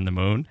there on the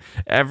moon,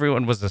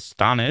 everyone was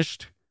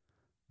astonished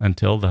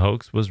until the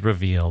hoax was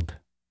revealed.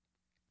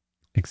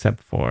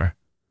 Except for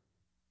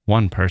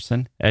one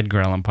person,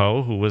 Edgar Allan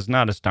Poe, who was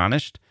not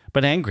astonished,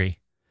 but angry,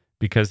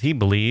 because he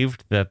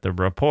believed that the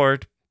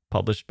report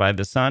published by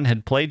the Sun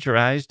had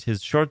plagiarized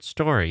his short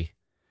story,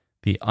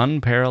 The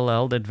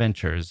Unparalleled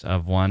Adventures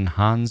of One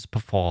Hans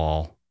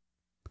Pfaall.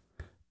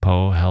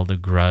 Poe held a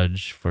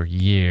grudge for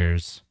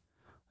years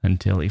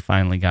until he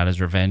finally got his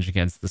revenge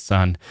against the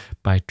Sun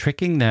by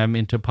tricking them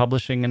into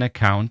publishing an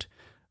account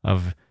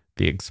of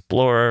the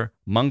explorer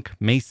Monk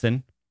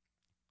Mason,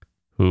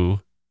 who,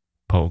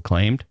 Poe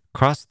claimed,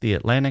 crossed the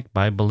Atlantic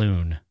by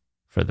balloon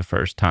for the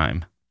first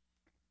time.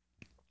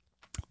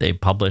 They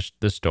published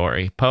the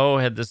story. Poe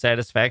had the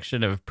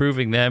satisfaction of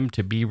proving them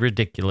to be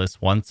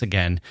ridiculous once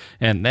again.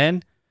 And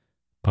then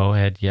Poe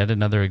had yet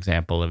another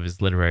example of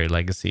his literary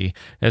legacy,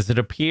 as it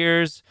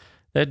appears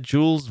that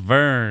Jules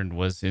Verne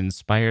was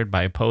inspired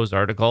by Poe's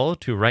article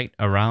to write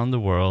Around the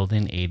World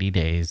in 80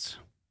 Days.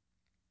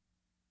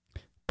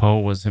 Poe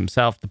was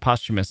himself the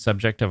posthumous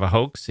subject of a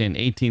hoax in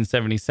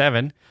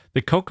 1877.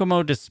 The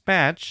Kokomo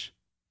Dispatch,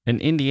 an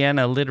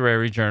Indiana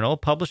literary journal,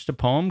 published a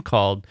poem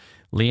called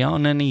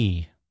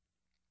Leonanie.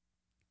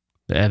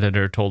 The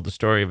editor told the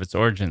story of its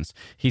origins.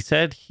 He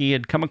said he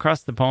had come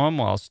across the poem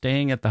while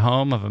staying at the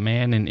home of a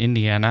man in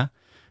Indiana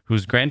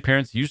whose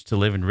grandparents used to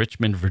live in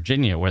Richmond,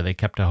 Virginia, where they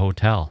kept a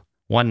hotel.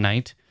 One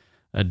night,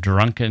 a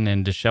drunken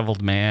and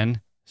disheveled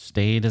man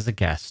stayed as a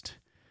guest,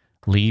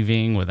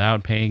 leaving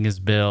without paying his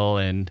bill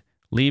and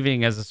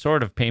leaving as a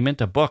sort of payment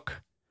a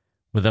book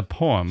with a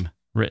poem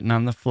written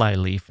on the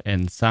flyleaf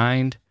and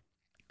signed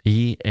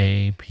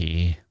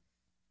E.A.P.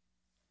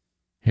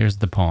 Here's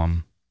the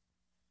poem.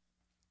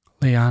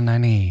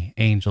 Leonanie,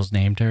 angels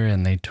named her,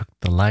 and they took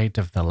the light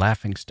of the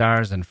laughing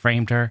stars and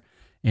framed her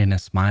in a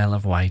smile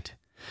of white.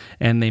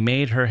 And they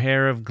made her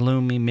hair of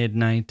gloomy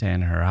midnight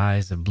and her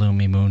eyes of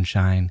bloomy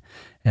moonshine,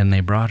 and they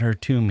brought her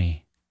to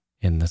me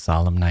in the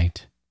solemn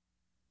night.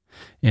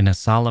 In a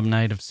solemn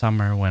night of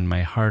summer, when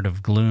my heart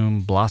of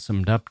gloom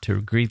blossomed up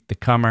to greet the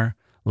comer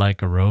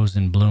like a rose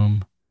in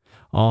bloom,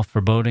 all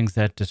forebodings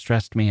that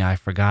distressed me I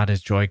forgot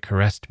as joy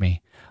caressed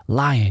me,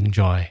 lying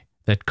joy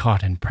that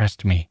caught and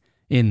pressed me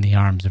in the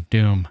arms of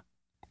doom.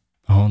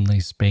 Only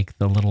spake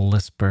the little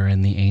lisper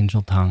in the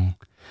angel tongue,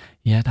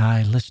 yet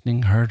I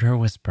listening heard her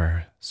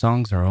whisper,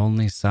 songs are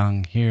only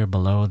sung here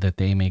below that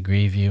they may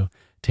grieve you,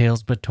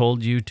 tales but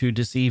told you to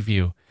deceive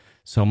you,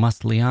 so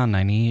must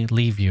Leonanie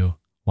leave you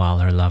while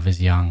her love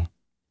is young.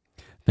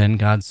 Then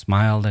God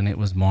smiled and it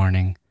was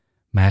morning,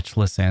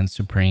 matchless and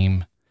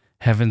supreme.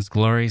 Heaven's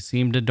glory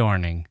seemed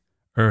adorning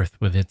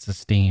earth with its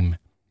esteem.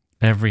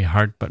 Every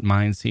heart but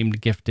mine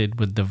seemed gifted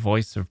with the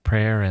voice of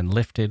prayer and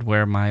lifted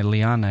where my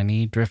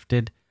Leonanie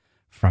drifted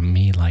from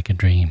me like a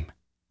dream.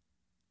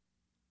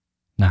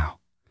 Now,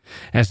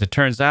 as it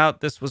turns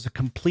out, this was a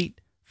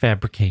complete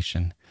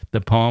fabrication.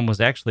 The poem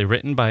was actually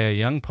written by a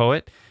young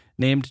poet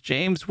named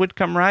James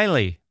Whitcomb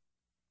Riley,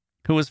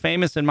 who was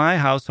famous in my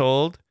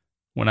household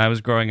when I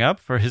was growing up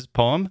for his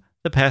poem,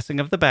 The Passing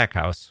of the Back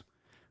House,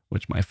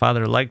 which my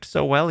father liked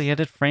so well he had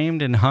it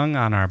framed and hung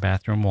on our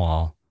bathroom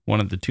wall. One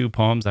of the two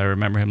poems I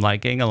remember him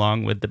liking,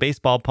 along with the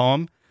baseball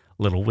poem,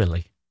 Little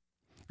Willie.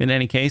 In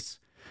any case,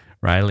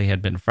 Riley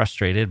had been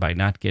frustrated by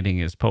not getting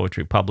his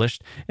poetry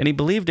published, and he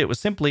believed it was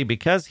simply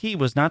because he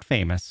was not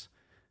famous,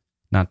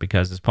 not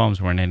because his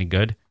poems weren't any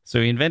good,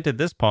 so he invented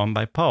this poem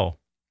by Poe,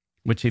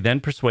 which he then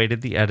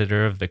persuaded the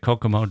editor of the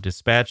Kokomo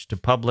Dispatch to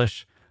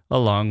publish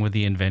along with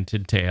the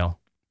invented tale.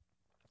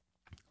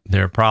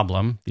 Their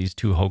problem, these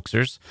two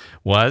hoaxers,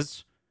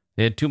 was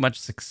they had too much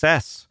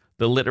success.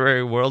 The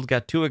literary world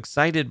got too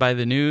excited by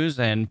the news,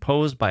 and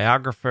Poe's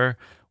biographer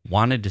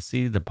wanted to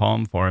see the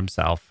poem for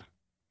himself.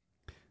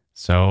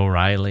 So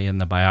Riley and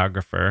the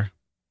biographer,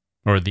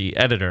 or the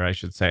editor, I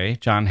should say,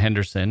 John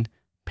Henderson,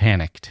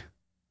 panicked.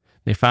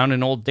 They found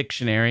an old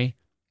dictionary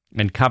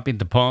and copied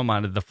the poem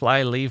out of the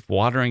flyleaf,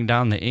 watering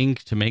down the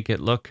ink to make it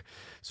look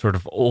sort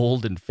of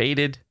old and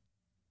faded.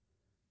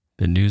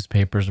 The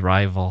newspaper's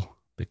rival,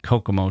 the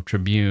Kokomo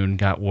Tribune,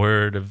 got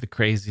word of the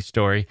crazy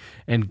story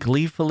and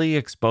gleefully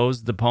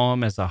exposed the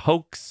poem as a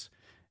hoax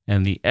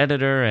and the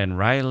editor and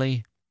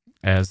Riley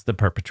as the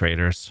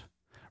perpetrators.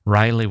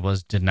 Riley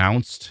was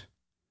denounced.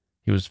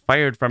 He was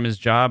fired from his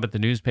job at the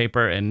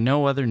newspaper, and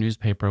no other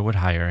newspaper would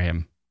hire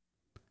him.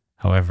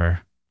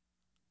 However,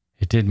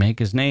 it did make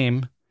his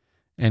name,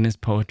 and his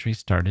poetry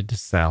started to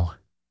sell.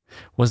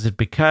 Was it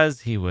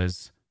because he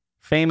was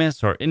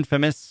famous or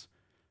infamous,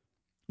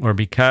 or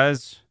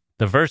because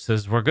the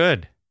verses were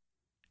good.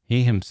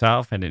 He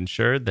himself had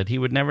ensured that he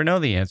would never know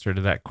the answer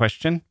to that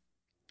question.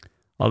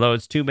 Although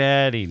it's too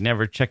bad he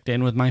never checked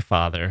in with my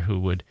father, who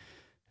would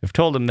have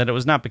told him that it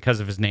was not because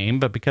of his name,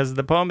 but because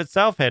the poem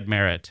itself had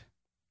merit.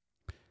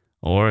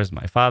 Or, as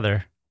my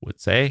father would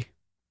say, it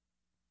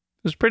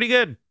was pretty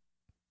good.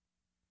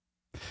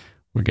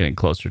 We're getting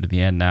closer to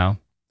the end now.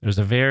 There's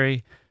a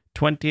very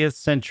 20th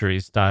century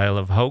style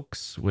of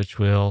hoax, which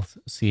we'll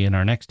see in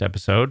our next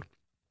episode,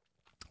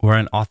 where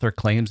an author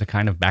claims a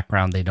kind of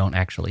background they don't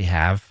actually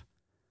have.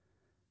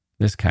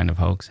 This kind of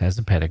hoax has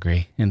a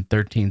pedigree. In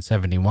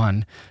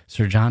 1371,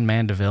 Sir John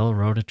Mandeville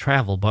wrote a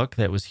travel book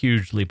that was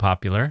hugely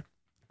popular.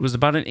 It was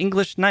about an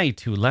English knight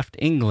who left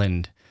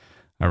England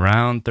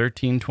around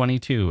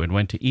 1322 and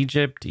went to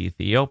Egypt,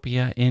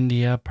 Ethiopia,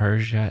 India,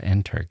 Persia,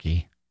 and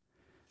Turkey.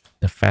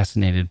 The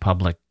fascinated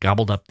public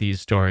gobbled up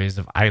these stories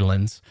of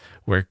islands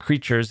where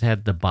creatures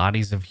had the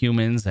bodies of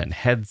humans and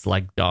heads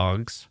like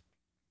dogs,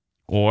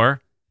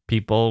 or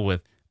people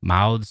with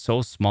mouths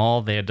so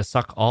small they had to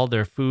suck all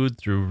their food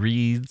through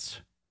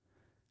reeds.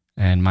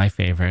 And my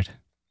favorite,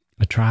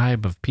 a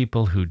tribe of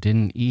people who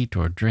didn't eat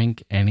or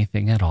drink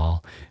anything at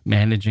all,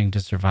 managing to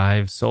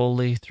survive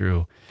solely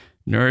through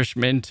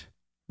nourishment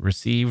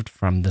received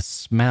from the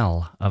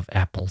smell of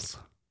apples.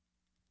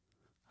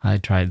 I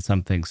tried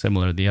something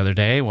similar the other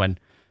day when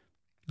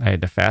I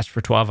had to fast for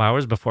 12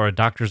 hours before a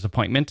doctor's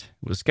appointment.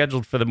 It was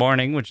scheduled for the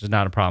morning, which is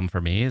not a problem for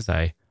me, as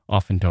I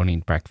often don't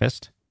eat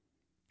breakfast.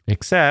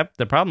 Except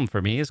the problem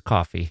for me is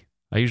coffee.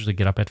 I usually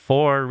get up at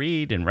 4,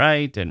 read and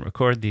write and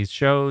record these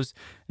shows,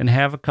 and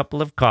have a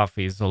couple of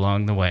coffees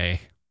along the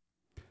way.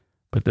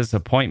 But this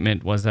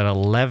appointment was at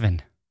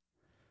 11,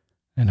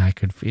 and I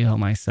could feel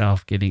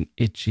myself getting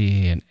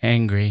itchy and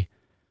angry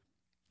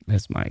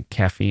as my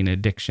caffeine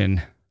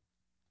addiction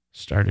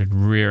started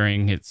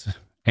rearing its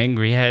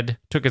angry head,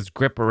 took its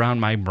grip around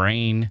my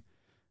brain.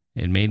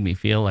 It made me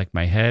feel like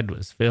my head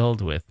was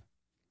filled with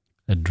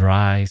a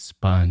dry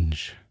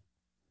sponge.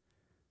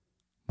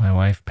 My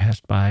wife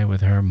passed by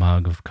with her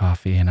mug of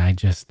coffee, and I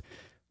just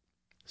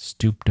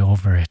stooped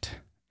over it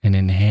and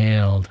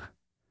inhaled,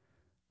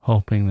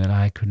 hoping that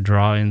I could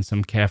draw in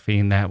some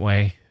caffeine that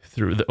way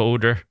through the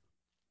odor.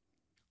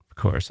 Of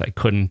course, I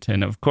couldn't.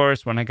 And of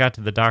course, when I got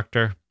to the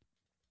doctor,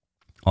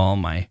 all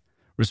my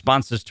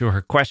responses to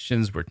her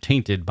questions were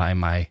tainted by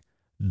my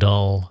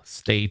dull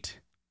state.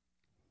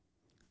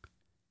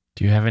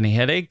 Do you have any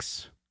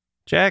headaches,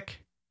 Jack?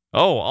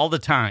 Oh, all the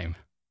time.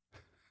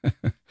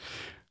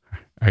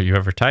 Are you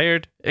ever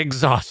tired?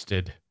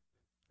 Exhausted.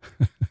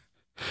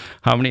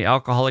 How many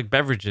alcoholic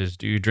beverages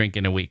do you drink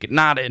in a week?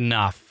 Not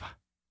enough.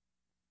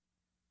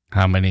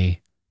 How many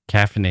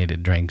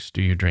caffeinated drinks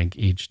do you drink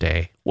each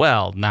day?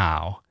 Well,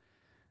 now,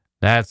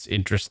 that's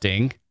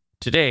interesting.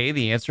 Today,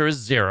 the answer is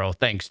 0,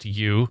 thanks to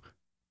you.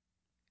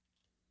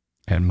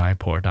 And my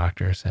poor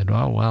doctor said,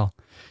 well,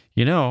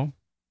 you know,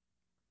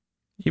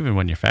 even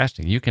when you're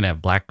fasting, you can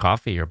have black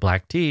coffee or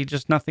black tea,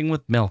 just nothing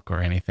with milk or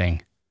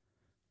anything.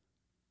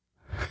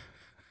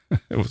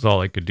 It was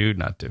all I could do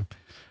not to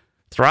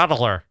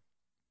throttle her.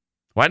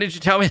 Why didn't you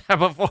tell me that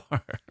before?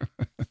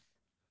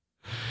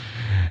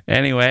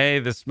 Anyway,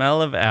 the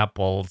smell of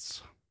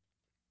apples.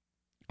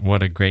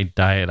 What a great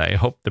diet. I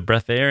hope the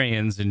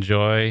breatharians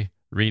enjoy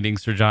reading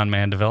Sir John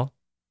Mandeville.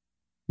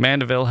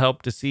 Mandeville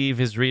helped deceive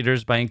his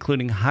readers by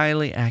including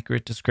highly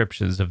accurate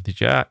descriptions of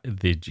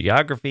the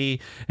geography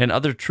and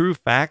other true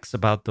facts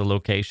about the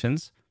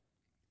locations,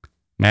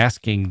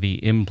 masking the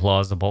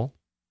implausible.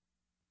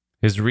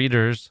 His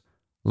readers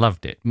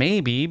loved it,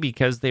 maybe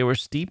because they were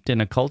steeped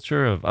in a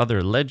culture of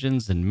other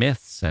legends and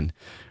myths and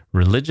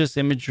religious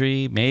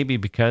imagery, maybe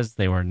because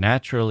they were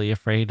naturally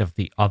afraid of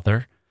the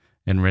other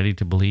and ready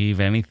to believe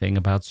anything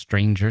about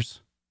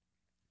strangers,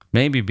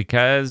 maybe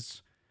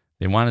because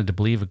they wanted to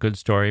believe a good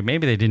story.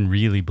 Maybe they didn't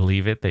really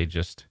believe it. They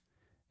just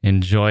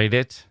enjoyed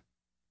it.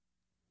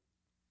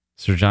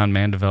 Sir John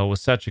Mandeville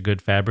was such a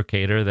good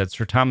fabricator that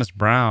Sir Thomas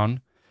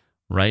Browne,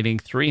 writing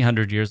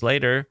 300 years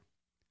later,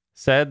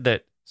 said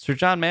that Sir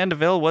John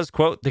Mandeville was,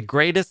 quote, the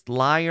greatest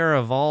liar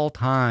of all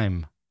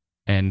time,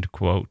 end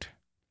quote.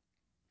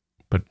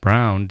 But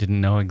Browne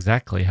didn't know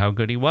exactly how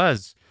good he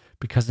was,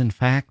 because in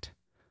fact,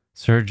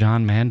 Sir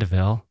John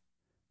Mandeville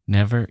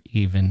never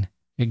even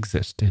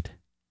existed.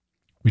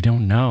 We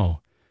don't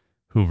know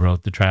who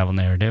wrote the travel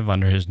narrative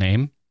under his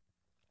name,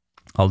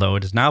 although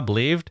it is now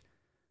believed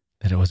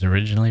that it was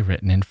originally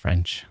written in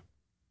French.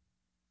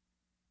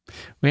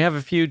 We have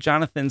a few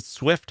Jonathan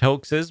Swift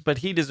hoaxes, but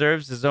he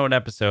deserves his own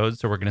episode,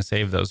 so we're going to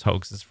save those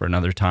hoaxes for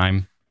another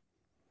time.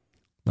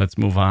 Let's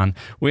move on.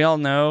 We all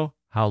know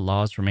how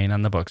laws remain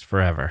on the books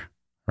forever,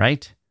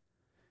 right?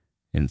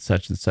 In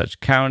such and such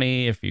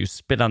county, if you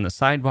spit on the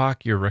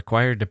sidewalk, you're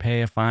required to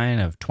pay a fine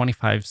of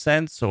 25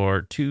 cents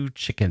or 2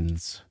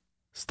 chickens.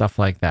 Stuff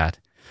like that.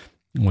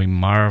 We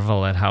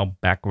marvel at how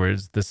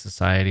backwards this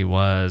society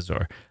was,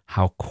 or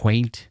how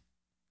quaint.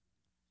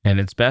 And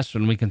it's best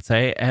when we can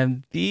say,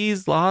 and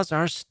these laws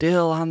are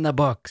still on the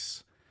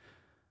books.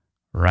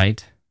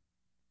 Right?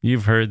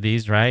 You've heard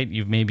these, right?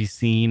 You've maybe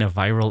seen a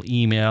viral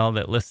email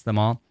that lists them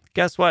all.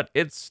 Guess what?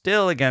 It's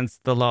still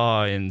against the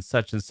law in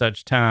such and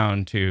such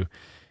town to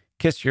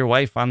kiss your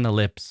wife on the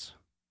lips.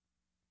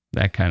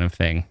 That kind of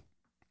thing.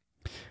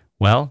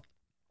 Well,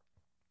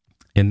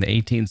 in the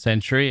 18th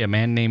century, a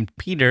man named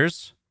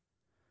Peters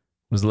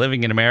was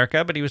living in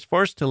America, but he was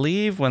forced to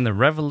leave when the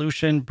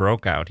revolution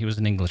broke out. He was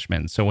an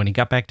Englishman. So when he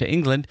got back to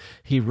England,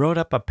 he wrote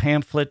up a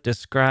pamphlet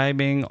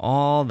describing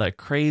all the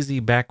crazy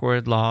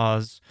backward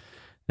laws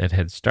that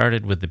had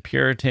started with the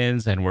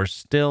Puritans and were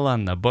still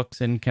on the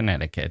books in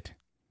Connecticut.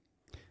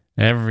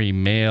 Every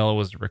male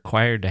was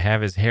required to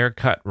have his hair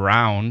cut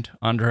round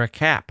under a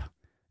cap.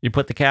 You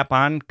put the cap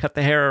on, cut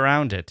the hair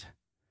around it.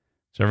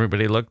 So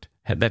everybody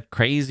had that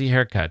crazy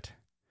haircut.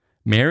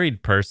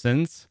 Married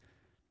persons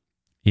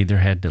either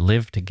had to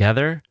live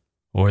together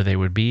or they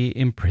would be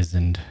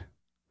imprisoned.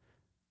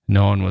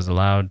 No one was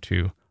allowed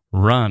to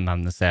run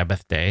on the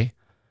Sabbath day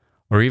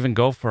or even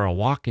go for a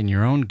walk in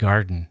your own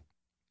garden.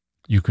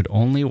 You could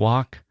only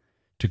walk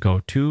to go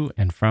to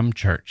and from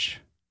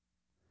church.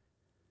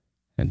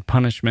 And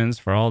punishments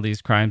for all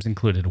these crimes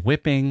included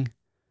whipping,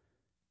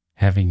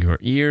 having your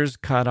ears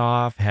cut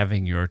off,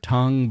 having your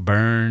tongue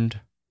burned,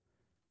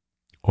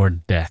 or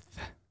death.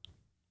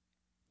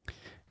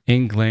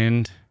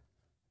 England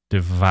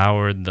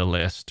devoured the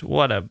list.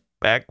 What a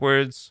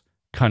backwards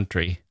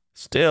country.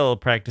 Still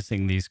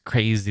practicing these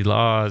crazy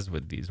laws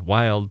with these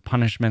wild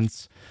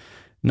punishments.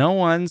 No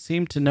one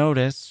seemed to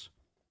notice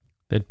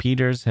that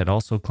Peters had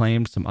also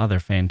claimed some other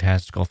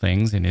fantastical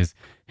things in his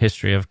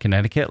history of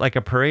Connecticut, like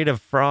a parade of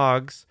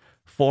frogs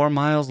 4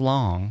 miles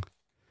long,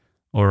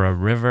 or a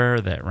river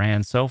that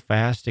ran so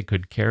fast it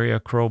could carry a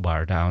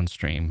crowbar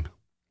downstream.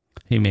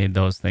 He made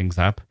those things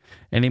up,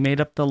 and he made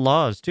up the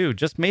laws, too.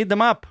 Just made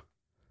them up.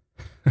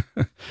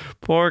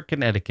 Poor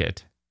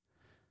Connecticut,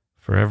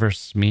 forever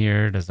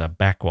smeared as a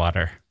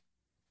backwater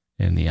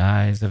in the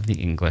eyes of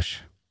the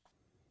English.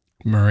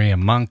 Maria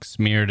Monk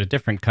smeared a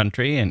different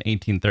country in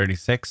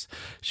 1836.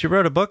 She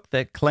wrote a book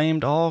that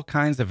claimed all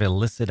kinds of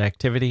illicit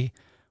activity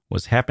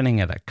was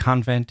happening at a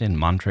convent in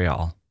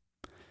Montreal.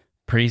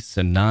 Priests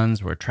and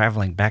nuns were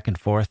traveling back and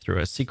forth through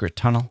a secret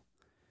tunnel,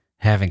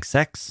 having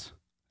sex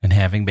and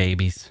having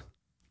babies.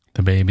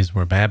 The babies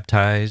were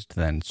baptized,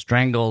 then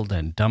strangled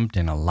and dumped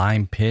in a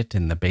lime pit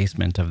in the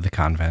basement of the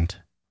convent.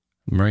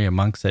 Maria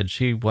Monk said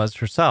she was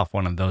herself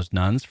one of those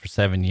nuns for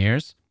 7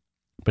 years,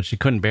 but she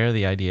couldn't bear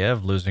the idea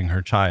of losing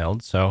her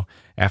child, so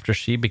after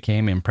she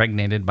became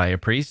impregnated by a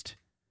priest,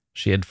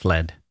 she had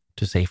fled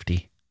to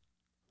safety.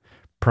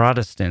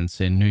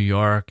 Protestants in New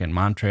York and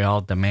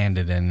Montreal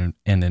demanded an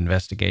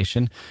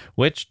investigation,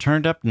 which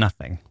turned up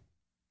nothing.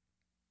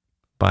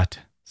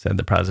 But, said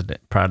the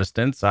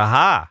Protestants,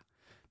 aha!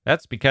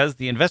 That's because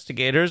the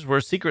investigators were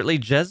secretly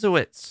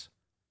Jesuits,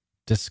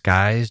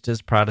 disguised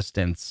as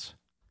Protestants.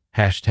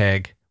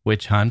 Hashtag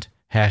witch hunt,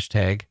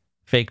 hashtag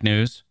fake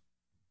news.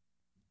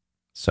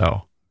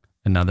 So,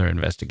 another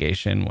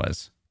investigation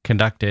was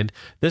conducted,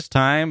 this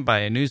time by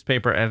a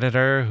newspaper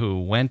editor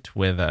who went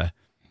with a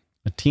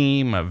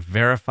team of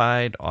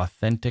verified,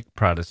 authentic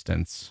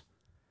Protestants.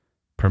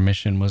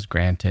 Permission was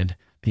granted.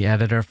 The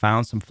editor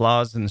found some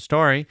flaws in the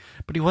story,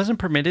 but he wasn't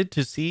permitted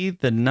to see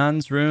the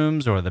nuns'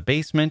 rooms or the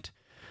basement,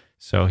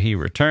 so he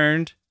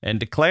returned and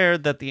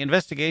declared that the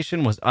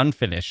investigation was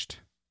unfinished.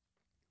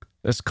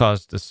 This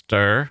caused a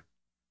stir,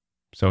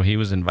 so he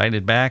was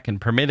invited back and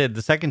permitted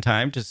the second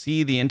time to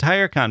see the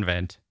entire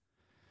convent.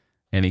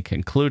 And he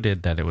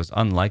concluded that it was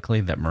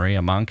unlikely that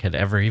Maria Monk had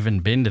ever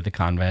even been to the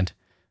convent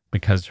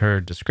because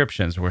her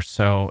descriptions were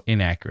so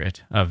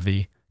inaccurate of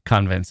the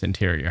convent's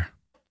interior.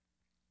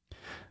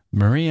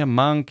 Maria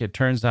Monk, it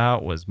turns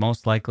out, was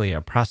most likely a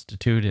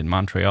prostitute in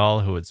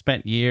Montreal who had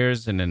spent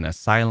years in an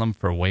asylum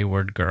for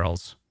wayward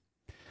girls.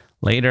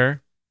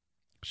 Later,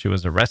 she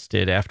was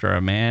arrested after a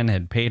man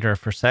had paid her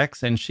for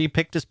sex, and she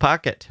picked his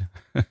pocket,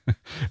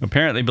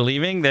 apparently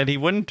believing that he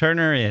wouldn't turn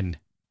her in,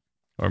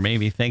 or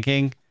maybe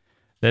thinking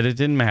that it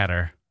didn't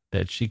matter,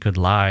 that she could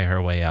lie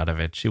her way out of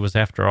it. She was,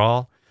 after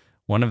all,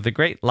 one of the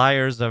great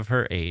liars of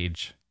her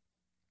age,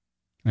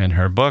 and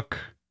her book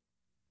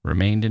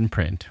remained in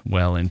print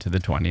well into the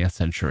 20th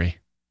century.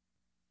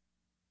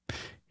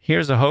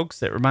 Here's a hoax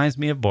that reminds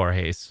me of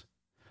Borges,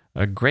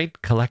 a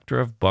great collector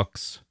of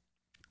books,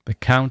 the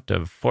Count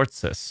of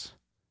Hoaxes,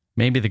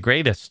 maybe the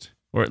greatest,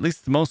 or at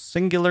least the most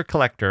singular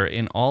collector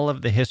in all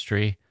of the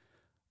history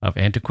of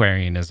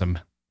antiquarianism.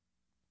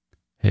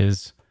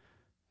 His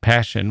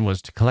passion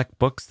was to collect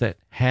books that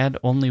had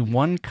only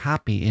one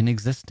copy in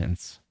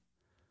existence.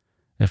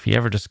 If he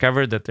ever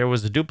discovered that there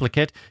was a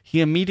duplicate, he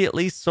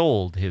immediately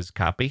sold his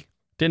copy.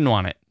 Didn't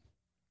want it.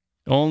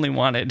 Only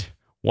wanted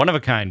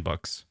one-of-a-kind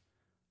books.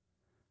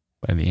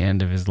 By the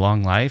end of his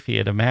long life, he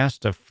had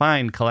amassed a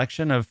fine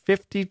collection of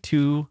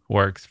 52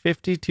 works,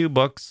 52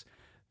 books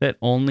that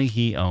only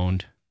he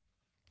owned.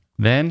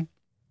 Then,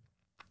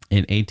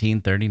 in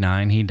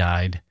 1839, he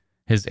died.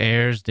 His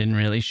heirs didn't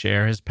really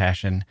share his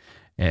passion,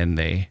 and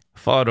they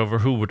fought over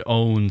who would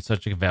own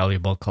such a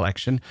valuable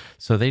collection,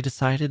 so they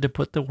decided to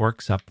put the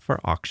works up for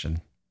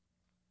auction.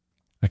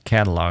 A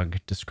catalog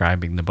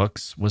describing the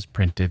books was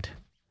printed,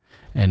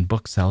 and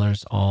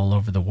booksellers all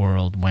over the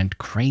world went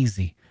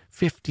crazy.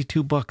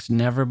 52 books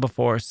never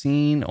before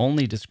seen,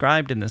 only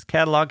described in this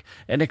catalog,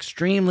 and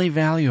extremely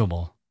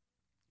valuable.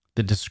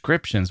 The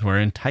descriptions were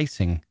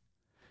enticing.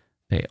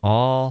 They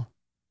all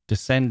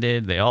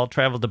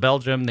traveled to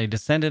Belgium. They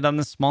descended on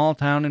the small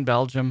town in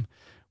Belgium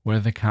where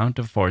the Count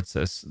of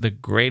Forzes, the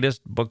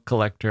greatest book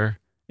collector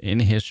in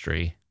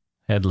history,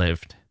 had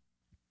lived.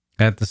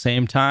 At the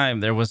same time,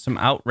 there was some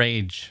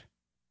outrage.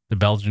 The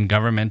Belgian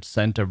government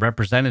sent a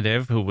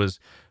representative who was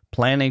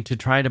planning to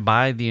try to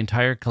buy the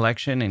entire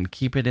collection and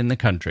keep it in the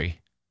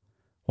country.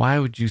 Why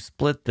would you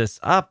split this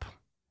up?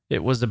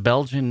 It was a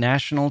Belgian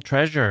national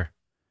treasure,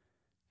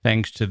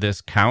 thanks to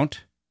this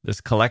count,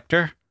 this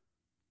collector.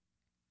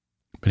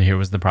 But here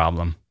was the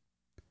problem.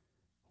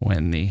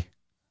 When the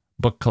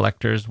book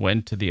collectors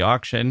went to the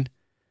auction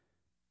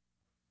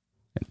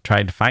and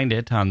tried to find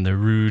it on the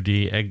Rue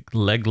de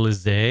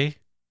l'Église,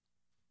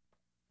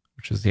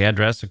 which was the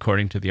address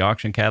according to the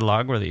auction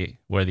catalog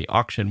where the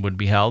auction would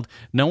be held,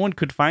 no one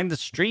could find the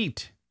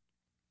street.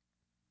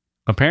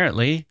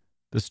 Apparently,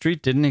 the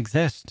street didn't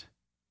exist.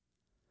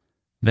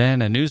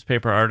 Then a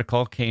newspaper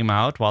article came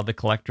out while the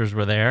collectors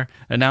were there,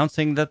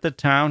 announcing that the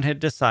town had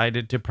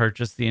decided to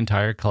purchase the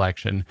entire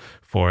collection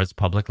for its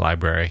public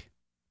library.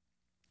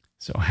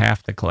 So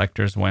half the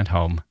collectors went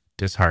home,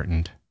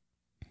 disheartened.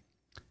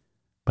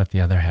 But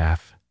the other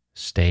half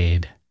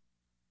stayed.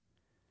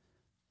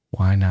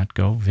 Why not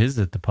go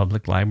visit the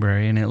public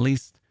library and at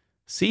least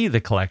see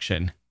the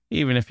collection?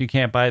 Even if you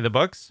can't buy the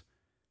books,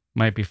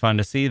 might be fun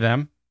to see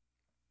them.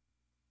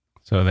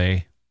 So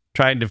they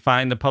tried to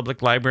find the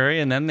public library,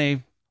 and then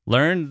they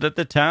learned that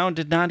the town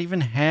did not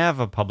even have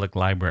a public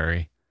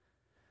library.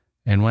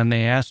 And when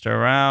they asked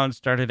around,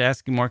 started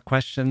asking more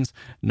questions,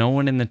 no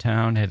one in the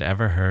town had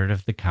ever heard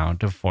of the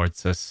Count of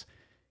Forzes.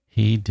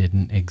 He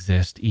didn't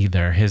exist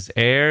either. His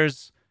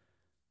heirs,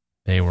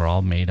 they were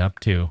all made up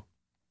too.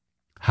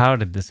 How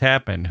did this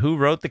happen? Who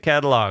wrote the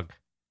catalog?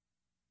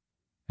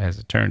 As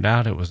it turned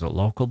out, it was a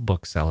local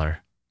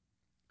bookseller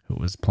who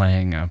was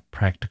playing a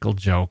practical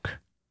joke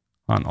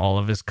on all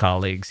of his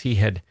colleagues. He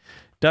had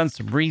done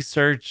some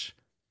research,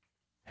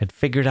 had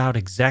figured out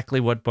exactly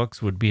what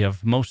books would be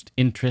of most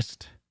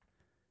interest,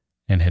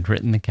 and had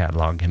written the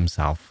catalog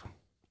himself.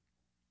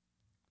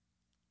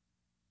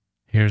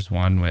 Here's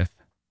one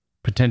with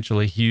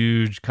potentially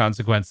huge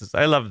consequences.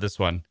 I love this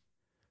one.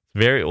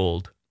 It's very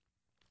old.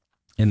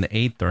 In the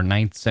 8th or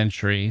 9th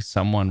century,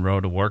 someone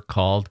wrote a work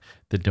called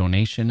The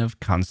Donation of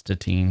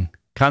Constantine,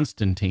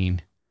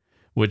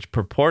 which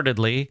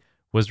purportedly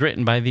was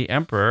written by the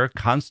Emperor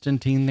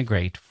Constantine the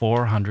Great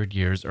 400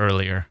 years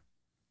earlier.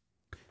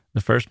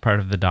 The first part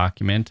of the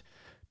document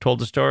told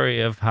the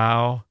story of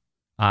how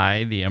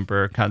the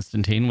Emperor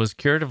Constantine, was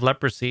cured of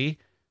leprosy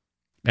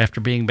after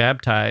being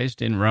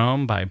baptized in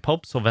Rome by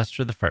Pope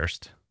Sylvester I.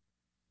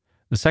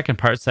 The second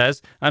part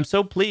says, I'm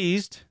so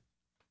pleased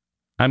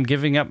I'm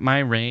giving up my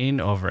reign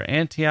over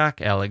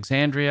Antioch,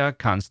 Alexandria,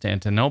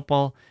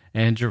 Constantinople,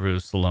 and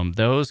Jerusalem.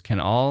 Those can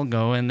all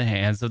go in the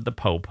hands of the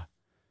Pope,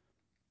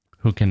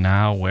 who can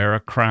now wear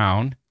a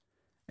crown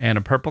and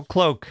a purple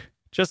cloak,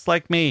 just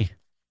like me.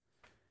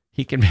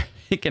 He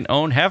can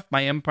own half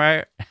my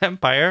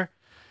empire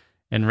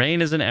and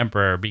reign as an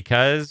emperor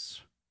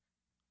because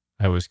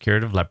I was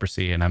cured of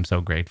leprosy, and I'm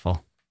so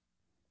grateful.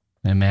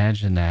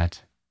 Imagine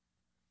that.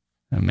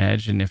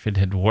 Imagine if it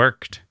had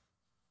worked.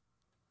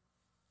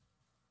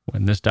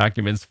 When this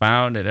document's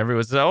found and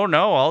everyone says, oh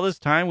no, all this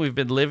time we've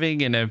been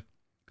living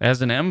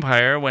as an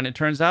empire, when it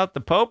turns out the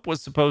Pope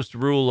was supposed to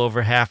rule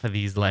over half of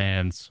these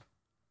lands.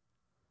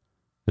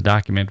 The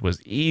document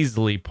was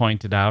easily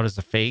pointed out as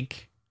a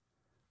fake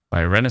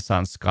by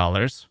Renaissance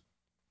scholars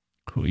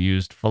who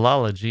used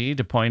philology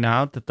to point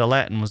out that the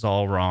Latin was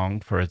all wrong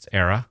for its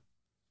era,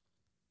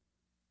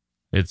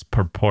 its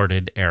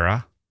purported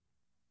era.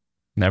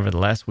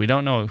 Nevertheless, we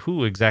don't know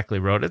who exactly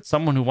wrote it.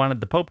 Someone who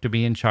wanted the Pope to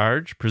be in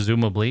charge,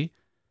 presumably.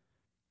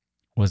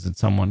 Was it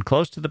someone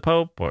close to the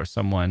Pope or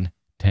someone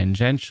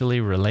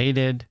tangentially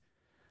related?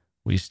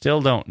 We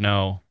still don't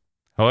know.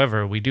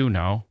 However, we do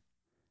know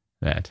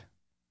that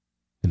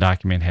the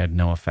document had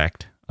no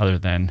effect other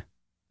than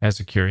as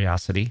a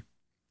curiosity.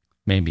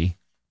 Maybe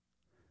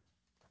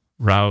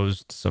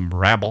roused some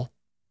rabble.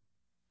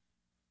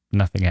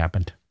 Nothing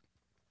happened.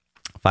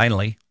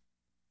 Finally,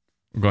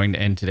 we're going to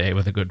end today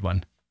with a good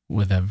one,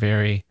 with a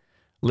very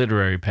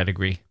literary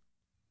pedigree.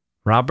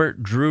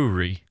 Robert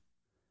Drury,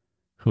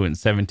 who in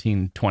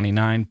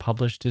 1729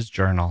 published his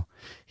journal.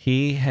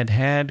 He had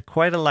had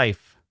quite a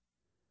life.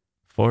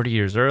 40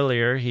 years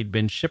earlier, he'd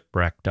been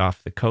shipwrecked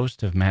off the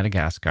coast of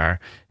Madagascar.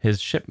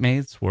 His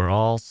shipmates were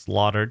all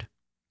slaughtered,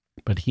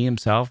 but he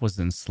himself was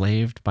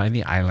enslaved by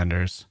the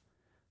islanders,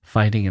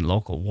 fighting in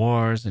local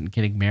wars and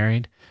getting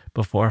married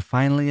before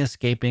finally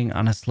escaping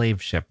on a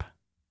slave ship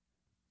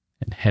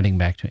and heading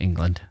back to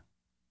England.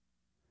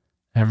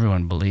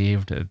 Everyone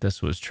believed that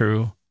this was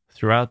true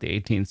throughout the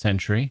 18th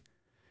century.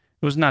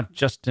 It was not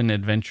just an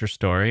adventure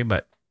story,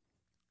 but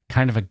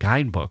kind of a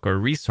guidebook or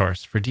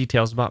resource for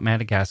details about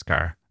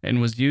Madagascar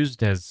and was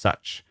used as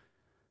such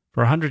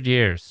for 100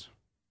 years.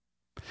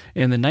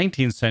 In the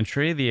 19th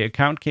century, the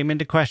account came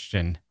into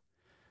question.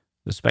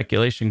 The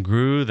speculation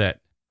grew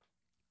that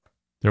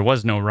there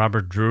was no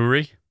Robert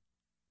Drury.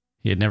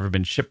 He had never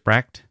been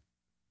shipwrecked.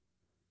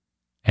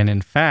 And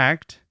in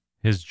fact,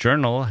 his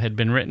journal had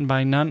been written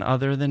by none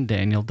other than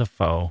Daniel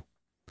Defoe,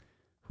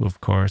 who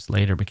of course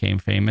later became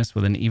famous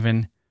with an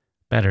even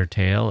better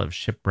tale of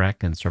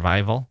shipwreck and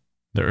survival,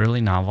 the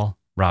early novel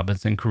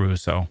Robinson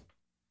Crusoe.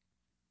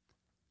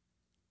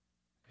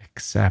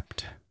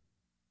 Except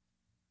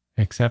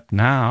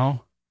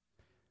now,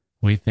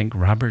 we think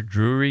Robert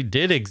Drury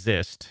did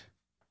exist.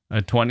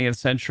 A 20th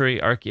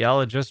century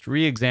archaeologist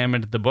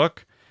re-examined the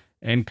book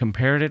and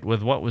compared it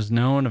with what was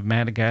known of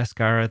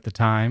Madagascar at the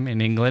time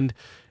in England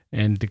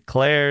and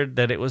declared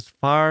that it was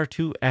far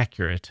too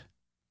accurate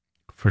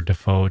for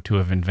Defoe to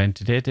have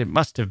invented it. It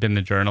must have been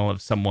the journal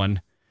of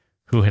someone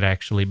who had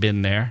actually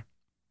been there.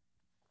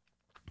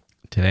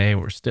 Today,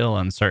 we're still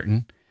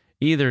uncertain.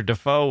 Either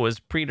Defoe was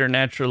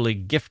preternaturally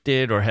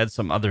gifted or had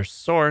some other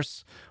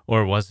source,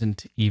 or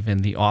wasn't even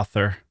the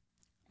author.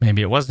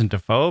 Maybe it wasn't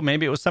Defoe,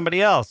 maybe it was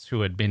somebody else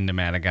who had been to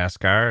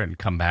Madagascar and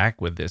come back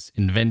with this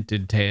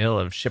invented tale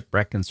of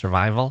shipwreck and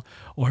survival.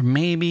 Or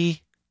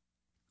maybe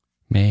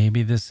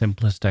the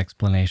simplest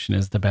explanation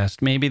is the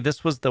best. Maybe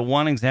this was the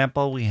one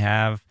example we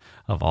have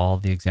of all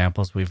the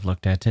examples we've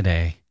looked at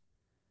today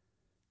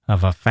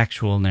of a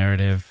factual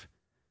narrative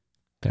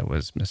that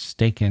was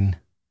mistaken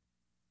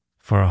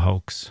for a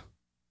hoax.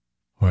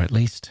 Or at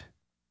least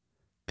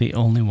the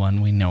only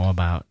one we know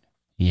about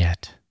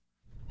yet.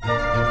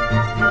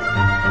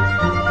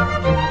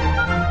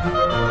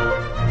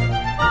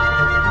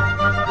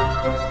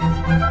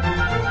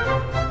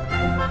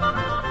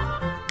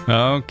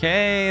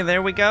 Okay,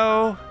 there we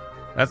go.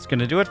 That's going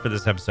to do it for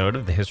this episode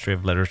of The History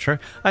of Literature.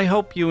 I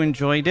hope you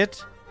enjoyed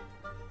it.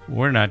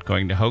 We're not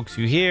going to hoax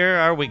you here,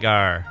 are we,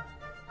 Gar?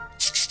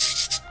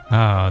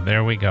 Oh,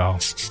 there we go.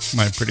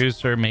 My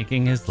producer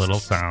making his little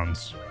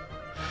sounds.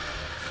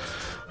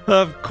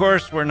 Of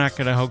course, we're not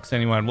going to hoax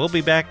anyone. We'll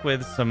be back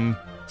with some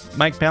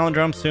Mike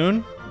Palindrome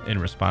soon in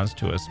response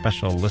to a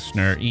special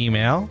listener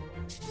email.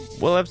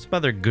 We'll have some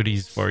other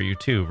goodies for you,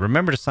 too.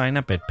 Remember to sign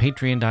up at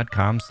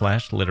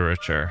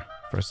patreon.com/literature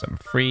for some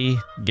free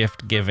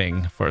gift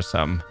giving for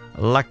some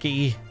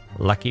lucky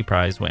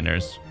prize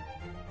winners.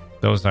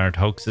 Those aren't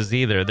hoaxes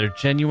either. They're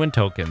genuine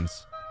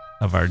tokens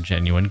of our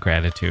genuine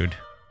gratitude.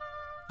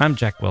 I'm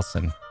Jack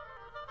Wilson.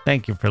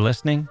 Thank you for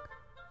listening,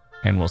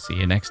 and we'll see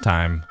you next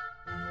time.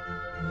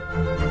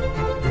 Thank you.